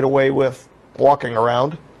probably get away with walking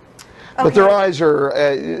around. Okay. But their eyes are,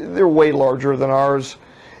 they're way larger than ours,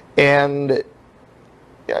 and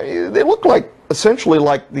they look like, essentially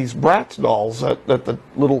like these Bratz dolls that the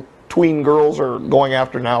little tween girls are going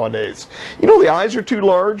after nowadays. You know, the eyes are too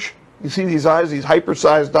large. You see these eyes, these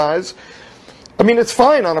hyper-sized eyes. I mean, it's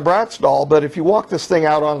fine on a Bratz doll, but if you walk this thing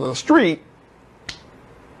out onto the street,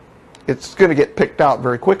 it's going to get picked out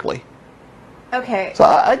very quickly. Okay. So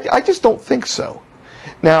I just don't think so.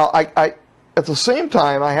 Now, I at the same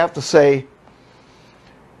time, I have to say,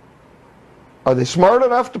 are they smart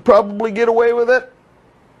enough to probably get away with it?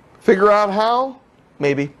 Figure out how?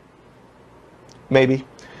 Maybe. Maybe.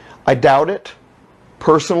 I doubt it,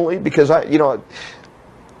 personally, because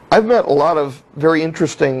I've met a lot of very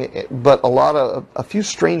interesting, but a few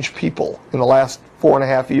strange people in the last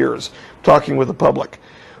 4.5 years talking with the public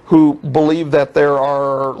who believe that there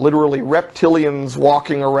are literally reptilians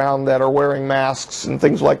walking around that are wearing masks and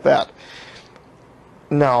things like that.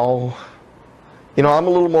 No. You know, I'm a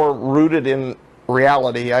little more rooted in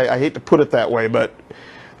reality. I hate to put it that way, but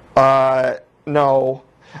no.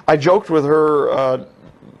 I joked with her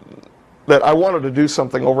that I wanted to do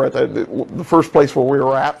something over at the first place where we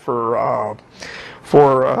were at for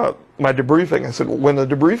my debriefing. I said, when the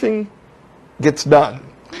debriefing gets done,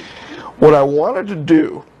 what I wanted to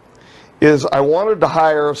do is I wanted to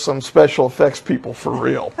hire some special effects people for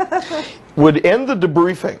real. Would end the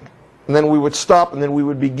debriefing, and then we would stop, and then we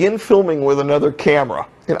would begin filming with another camera.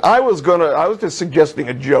 And I was just suggesting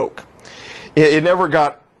a joke. It never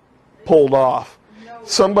got pulled off.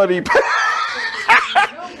 Somebody.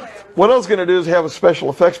 What I was going to do is have a special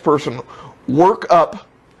effects person work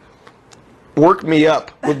me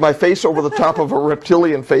up with my face over the top of a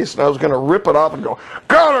reptilian face, and I was going to rip it off and go,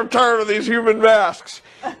 God, I'm tired of these human masks.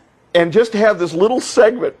 And just have this little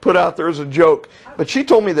segment put out there as a joke. But she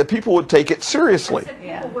told me that people would take it seriously.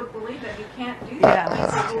 People would believe it. You can't do that.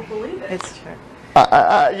 Yeah. People believe it. It's true.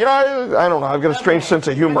 You know, I don't know. I've got a strange sense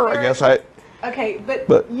of humor, I guess. Okay, but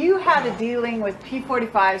But- you had a dealing with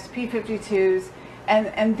P-45s, P-52s,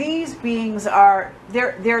 and these beings are,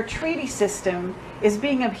 their treaty system is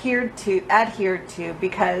being adhered to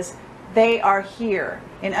because they are here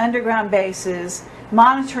in underground bases,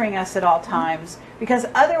 monitoring us at all times, because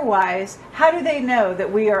otherwise, how do they know that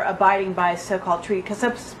we are abiding by a so-called treaty? Because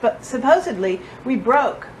supposedly, we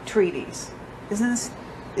broke treaties.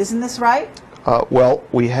 Isn't this right? Well,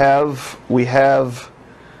 we have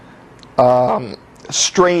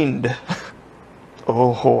strained.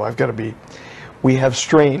 We have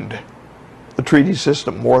strained the treaty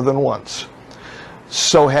system more than once.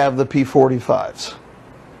 So have the P-45s.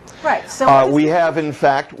 Right. So We have in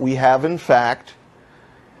fact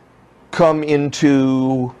come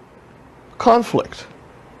into conflict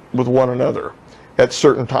with one another at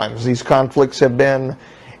certain times. These conflicts have been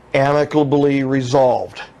amicably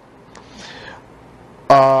resolved.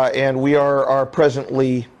 And we are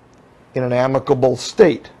presently in an amicable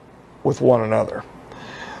state with one another.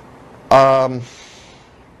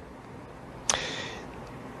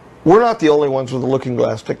 We're not the only ones with the looking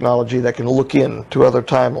glass technology that can look into other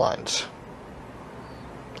timelines.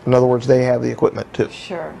 In other words, they have the equipment too.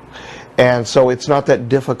 Sure. And so it's not that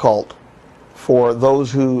difficult for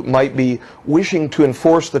those who might be wishing to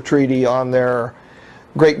enforce the treaty on their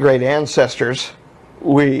great-great ancestors,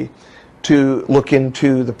 to look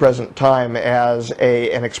into the present time as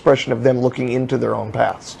an expression of them looking into their own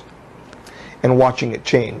past and watching it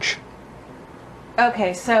change.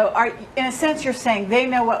 Okay, so in a sense you're saying they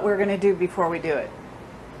know what we're going to do before we do it.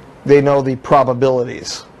 They know the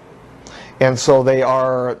probabilities, and so they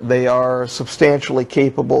are substantially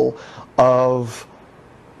capable of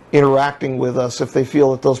interacting with us if they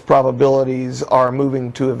feel that those probabilities are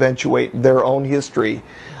moving to eventuate their own history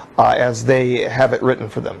as they have it written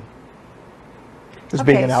for them as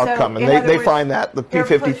being Okay, an so outcome. And in other they words, find that, the they're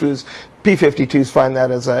P-52s find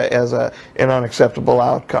that as an unacceptable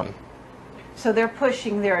outcome. So they're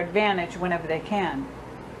pushing their advantage whenever they can.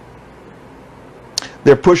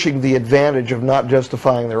 They're pushing the advantage of not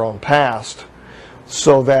justifying their own past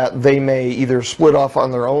so that they may either split off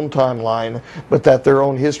on their own timeline, but that their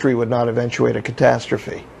own history would not eventuate a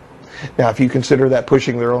catastrophe. Now, if you consider that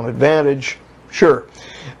pushing their own advantage, sure.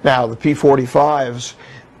 Now, the P-45s,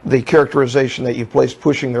 the characterization that you placed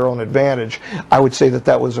pushing their own advantage, I would say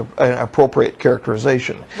that was an appropriate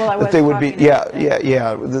characterization. Well, I that was they would be, talking about that.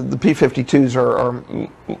 yeah. The P-52s are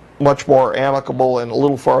much more amicable and a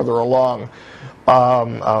little farther along.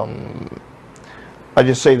 I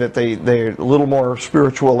just say that they're a little more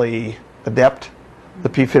spiritually adept, the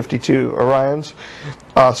P-52 Orions,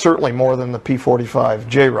 certainly more than the P-45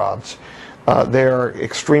 J-Rods. They're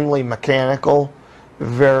extremely mechanical,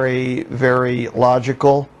 very, very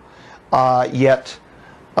logical, yet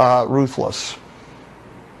ruthless.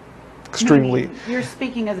 Extremely. You're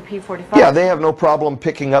speaking of the P-45. Yeah, they have no problem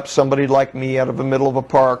picking up somebody like me out of the middle of a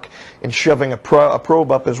park and shoving a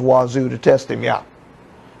probe up his wazoo to test him. Yeah,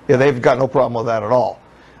 they've got no problem with that at all.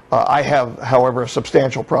 I have, however, a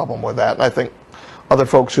substantial problem with that, and I think other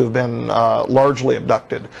folks who have been largely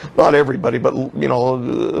abducted, not everybody, but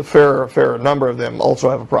a fair number of them also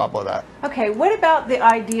have a problem with that. Okay, what about the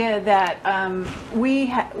idea that we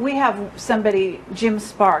have somebody, Jim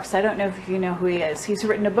Sparks, I don't know if you know who he is. He's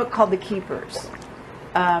written a book called The Keepers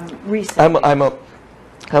recently.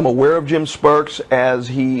 I'm aware of Jim Sparks, as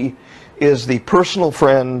he is the personal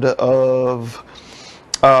friend of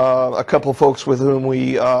a couple of folks with whom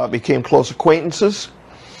we became close acquaintances.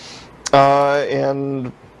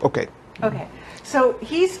 Okay. Okay, so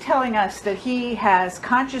he's telling us that he has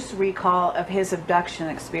conscious recall of his abduction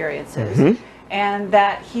experiences, and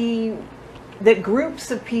that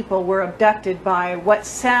groups of people were abducted by what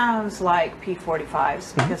sounds like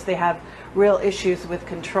P-45s because they have real issues with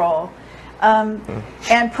control, and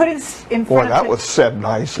put in front Boy, of that was said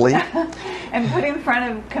nicely. and put in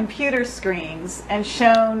front of computer screens and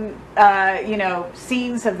shown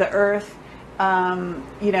scenes of the Earth.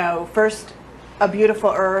 First a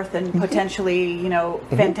beautiful Earth and potentially,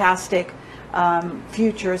 fantastic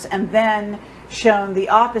futures, and then shown the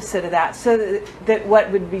opposite of that, so that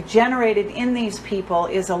what would be generated in these people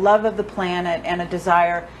is a love of the planet and a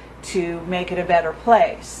desire to make it a better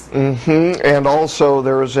place. And also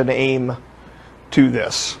there is an aim to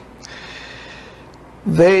this.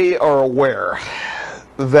 They are aware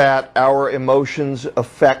that our emotions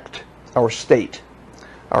affect our state,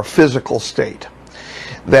 our physical state,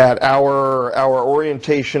 that our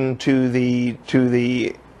orientation to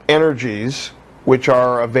the energies which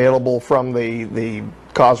are available from the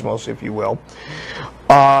cosmos, if you will,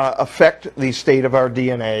 affect the state of our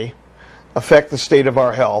DNA, affect the state of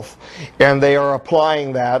our health, and they are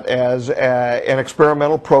applying that as an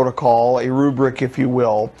experimental protocol, a rubric, if you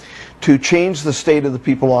will, to change the state of the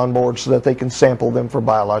people on board so that they can sample them for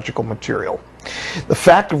biological material. The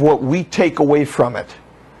fact of what we take away from it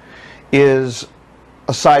is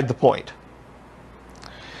aside the point.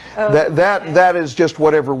 That is just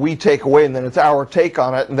whatever we take away, and then it's our take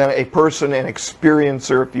on it, and then a person, an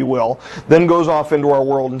experiencer, if you will, then goes off into our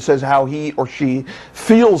world and says how he or she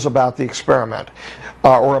feels about the experiment,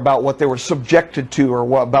 or about what they were subjected to,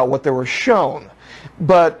 or about what they were shown.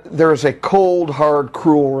 But there's a cold, hard,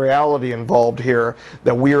 cruel reality involved here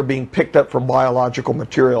that we are being picked up for biological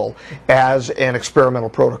material as an experimental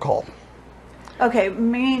protocol. Okay,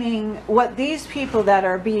 meaning what these people that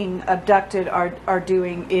are being abducted are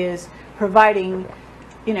doing is providing,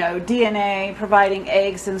 DNA, providing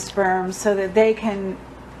eggs and sperm so that they can,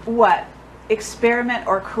 experiment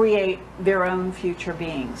or create their own future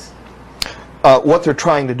beings. What they're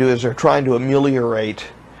trying to do is they're trying to ameliorate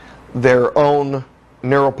their own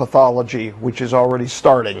neuropathology, which is already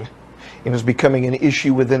starting and is becoming an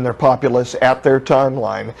issue within their populace at their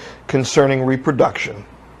timeline concerning reproduction.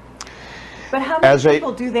 But how As many a-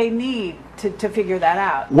 people do they need to figure that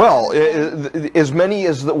out? Well, as many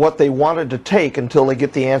as what they wanted to take until they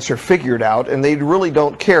get the answer figured out, and they really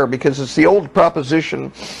don't care because it's the old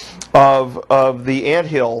proposition of the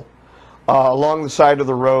anthill along the side of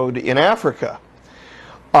the road in Africa.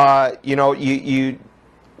 You know,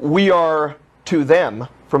 we are to them,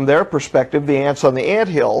 from their perspective, the ants on the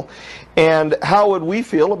anthill, and how would we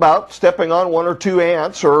feel about stepping on 1 or 2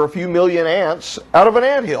 ants or a few million ants out of an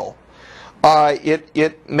anthill?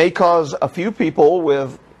 It may cause a few people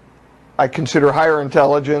with, I consider, higher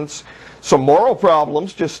intelligence, some moral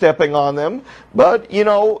problems just stepping on them, but, you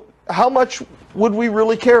know, how much would we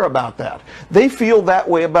really care about that? They feel that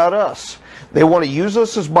way about us. They want to use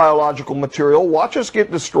us as biological material, watch us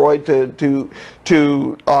get destroyed to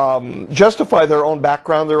justify their own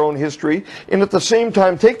background, their own history, and at the same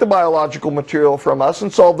time take the biological material from us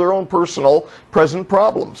and solve their own personal present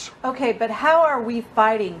problems. Okay, but how are we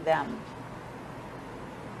fighting them?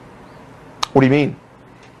 What do you mean?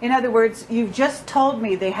 In other words, you've just told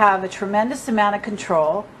me they have a tremendous amount of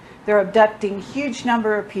control. They're abducting a huge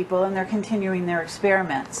number of people and they're continuing their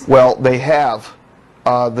experiments. Well, they have.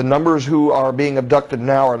 The numbers who are being abducted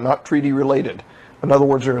now are not treaty related. In other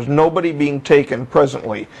words, there is nobody being taken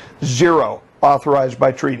presently. 0 authorized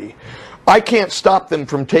by treaty. I can't stop them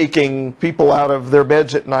from taking people out of their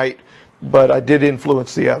beds at night, but I did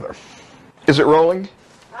influence the other. Is it rolling?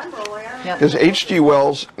 I'm rolling. Yep. Is H.G.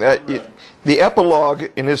 Wells, the epilogue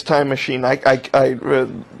in his Time Machine, I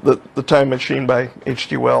read the Time Machine by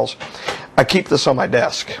H.G. Wells. I keep this on my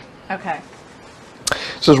desk. Okay.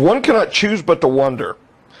 It says, one cannot choose but to wonder,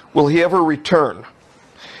 will he ever return?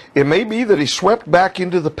 It may be that he swept back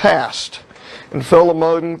into the past and fell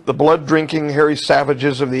among the blood-drinking, hairy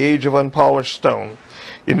savages of the age of unpolished stone,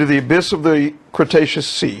 into the abyss of the Cretaceous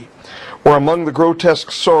Sea, or among the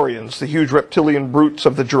grotesque saurians, the huge reptilian brutes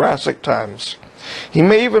of the Jurassic times. He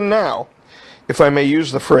may even now, if I may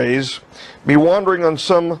use the phrase, be wandering on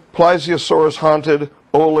some plesiosaurus-haunted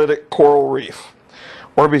oolitic coral reef,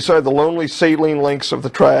 or beside the lonely saline links of the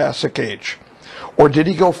Triassic Age? Or did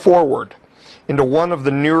he go forward into one of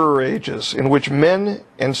the nearer ages in which men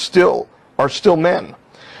are still men,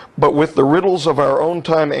 but with the riddles of our own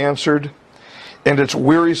time answered and its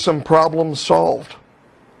wearisome problems solved?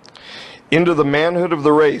 Into the manhood of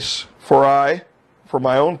the race, for I, for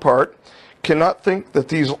my own part, cannot think that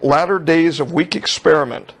these latter days of weak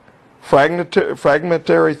experiment,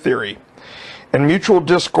 fragmentary theory, and mutual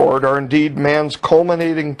discord are indeed man's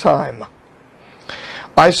culminating time.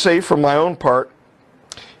 I say for my own part,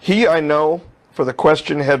 he I know, for the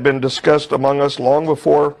question had been discussed among us long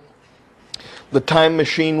before the time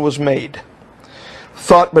machine was made,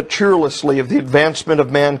 thought but cheerlessly of the advancement of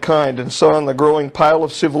mankind and saw in the growing pile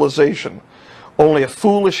of civilization only a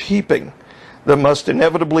foolish heaping that must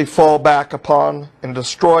inevitably fall back upon and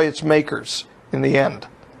destroy its makers in the end.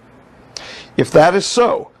 If that is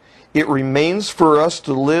so, it remains for us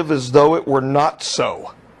to live as though it were not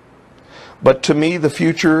so. But to me the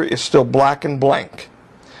future is still black and blank,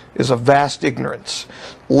 is a vast ignorance,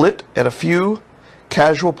 lit at a few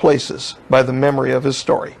casual places by the memory of his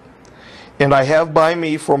story. And I have by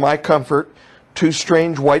me for my comfort 2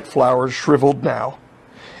 strange white flowers shriveled now,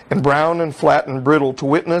 and brown and flat and brittle, to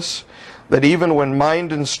witness that even when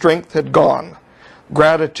mind and strength had gone,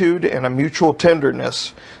 gratitude and a mutual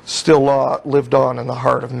tenderness still lived on in the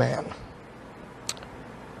heart of man.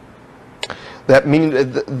 That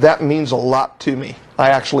means a lot to me. I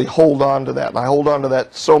actually hold on to that, and I hold on to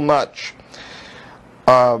that so much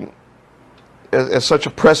as such a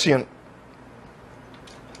prescient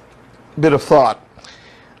bit of thought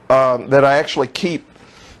that I actually keep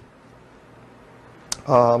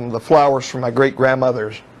the flowers from my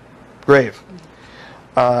great-grandmother's grave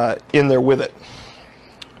in there with it.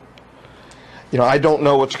 You know, I don't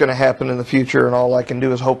know what's going to happen in the future, and all I can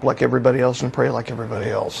do is hope like everybody else and pray like everybody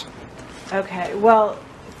else. Okay. Well,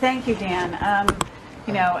 thank you, Dan.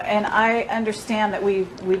 You know, and I understand that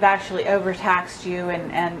we've actually overtaxed you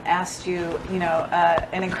and asked you, you know,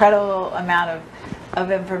 an incredible amount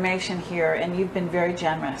of information here, and you've been very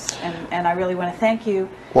generous, and I really want to thank you.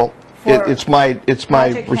 Well, it's my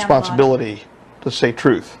Project responsibility to say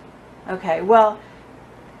truth. Okay. Well,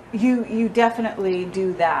 you definitely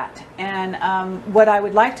do that, and what I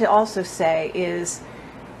would like to also say is,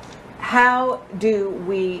 how do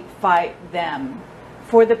we fight them?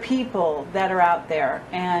 For the people that are out there,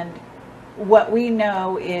 and what we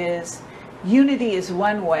know is unity is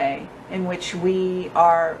one way in which we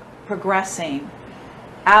are progressing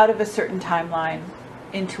out of a certain timeline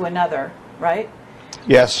into another, right?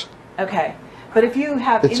 Yes. Okay, But if you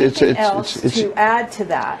have It's- anything it's- else it's- to add to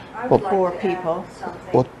that I would like for to add people, something.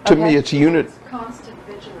 Well, to me, Okay. it's unit. It's constant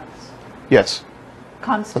vigilance. Yes,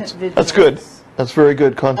 constant vigilance. that's good. That's very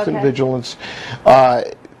good. Constant Okay. vigilance.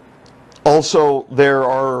 Also, there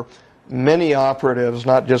are many operatives,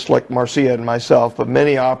 not just like Marcia and myself, but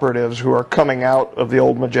many operatives who are coming out of the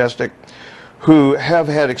old Majestic who have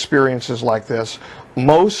had experiences like this.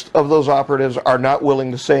 Most of those operatives are not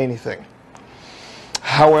willing to say anything.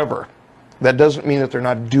 However, that doesn't mean that they're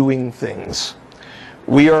not doing things.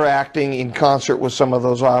 We are acting in concert with some of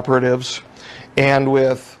those operatives and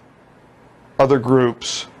with other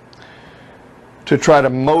groups to try to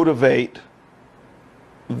motivate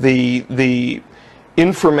the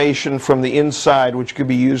information from the inside, which could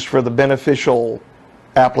be used for the beneficial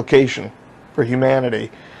application for humanity,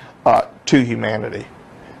 to humanity.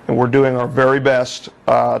 And we're doing our very best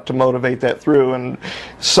to motivate that through. And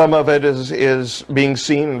some of it is being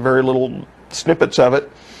seen in very little snippets of it,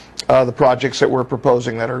 the projects that we're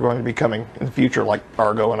proposing that are going to be coming in the future, like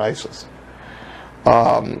Argo and ISIS.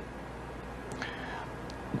 I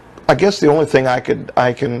guess the only thing I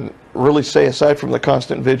can really say, aside from the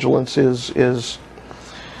constant vigilance, is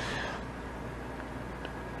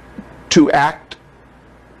to act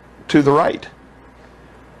to the right.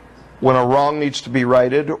 When a wrong needs to be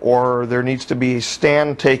righted, or there needs to be a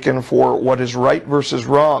stand taken for what is right versus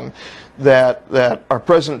wrong, that our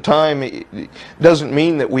present time doesn't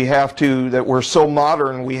mean that that we're so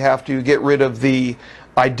modern we have to get rid of the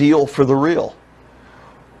ideal for the real.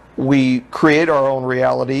 We create our own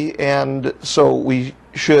reality, and so we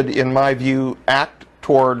should, in my view, act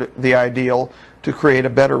toward the ideal to create a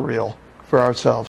better real for ourselves.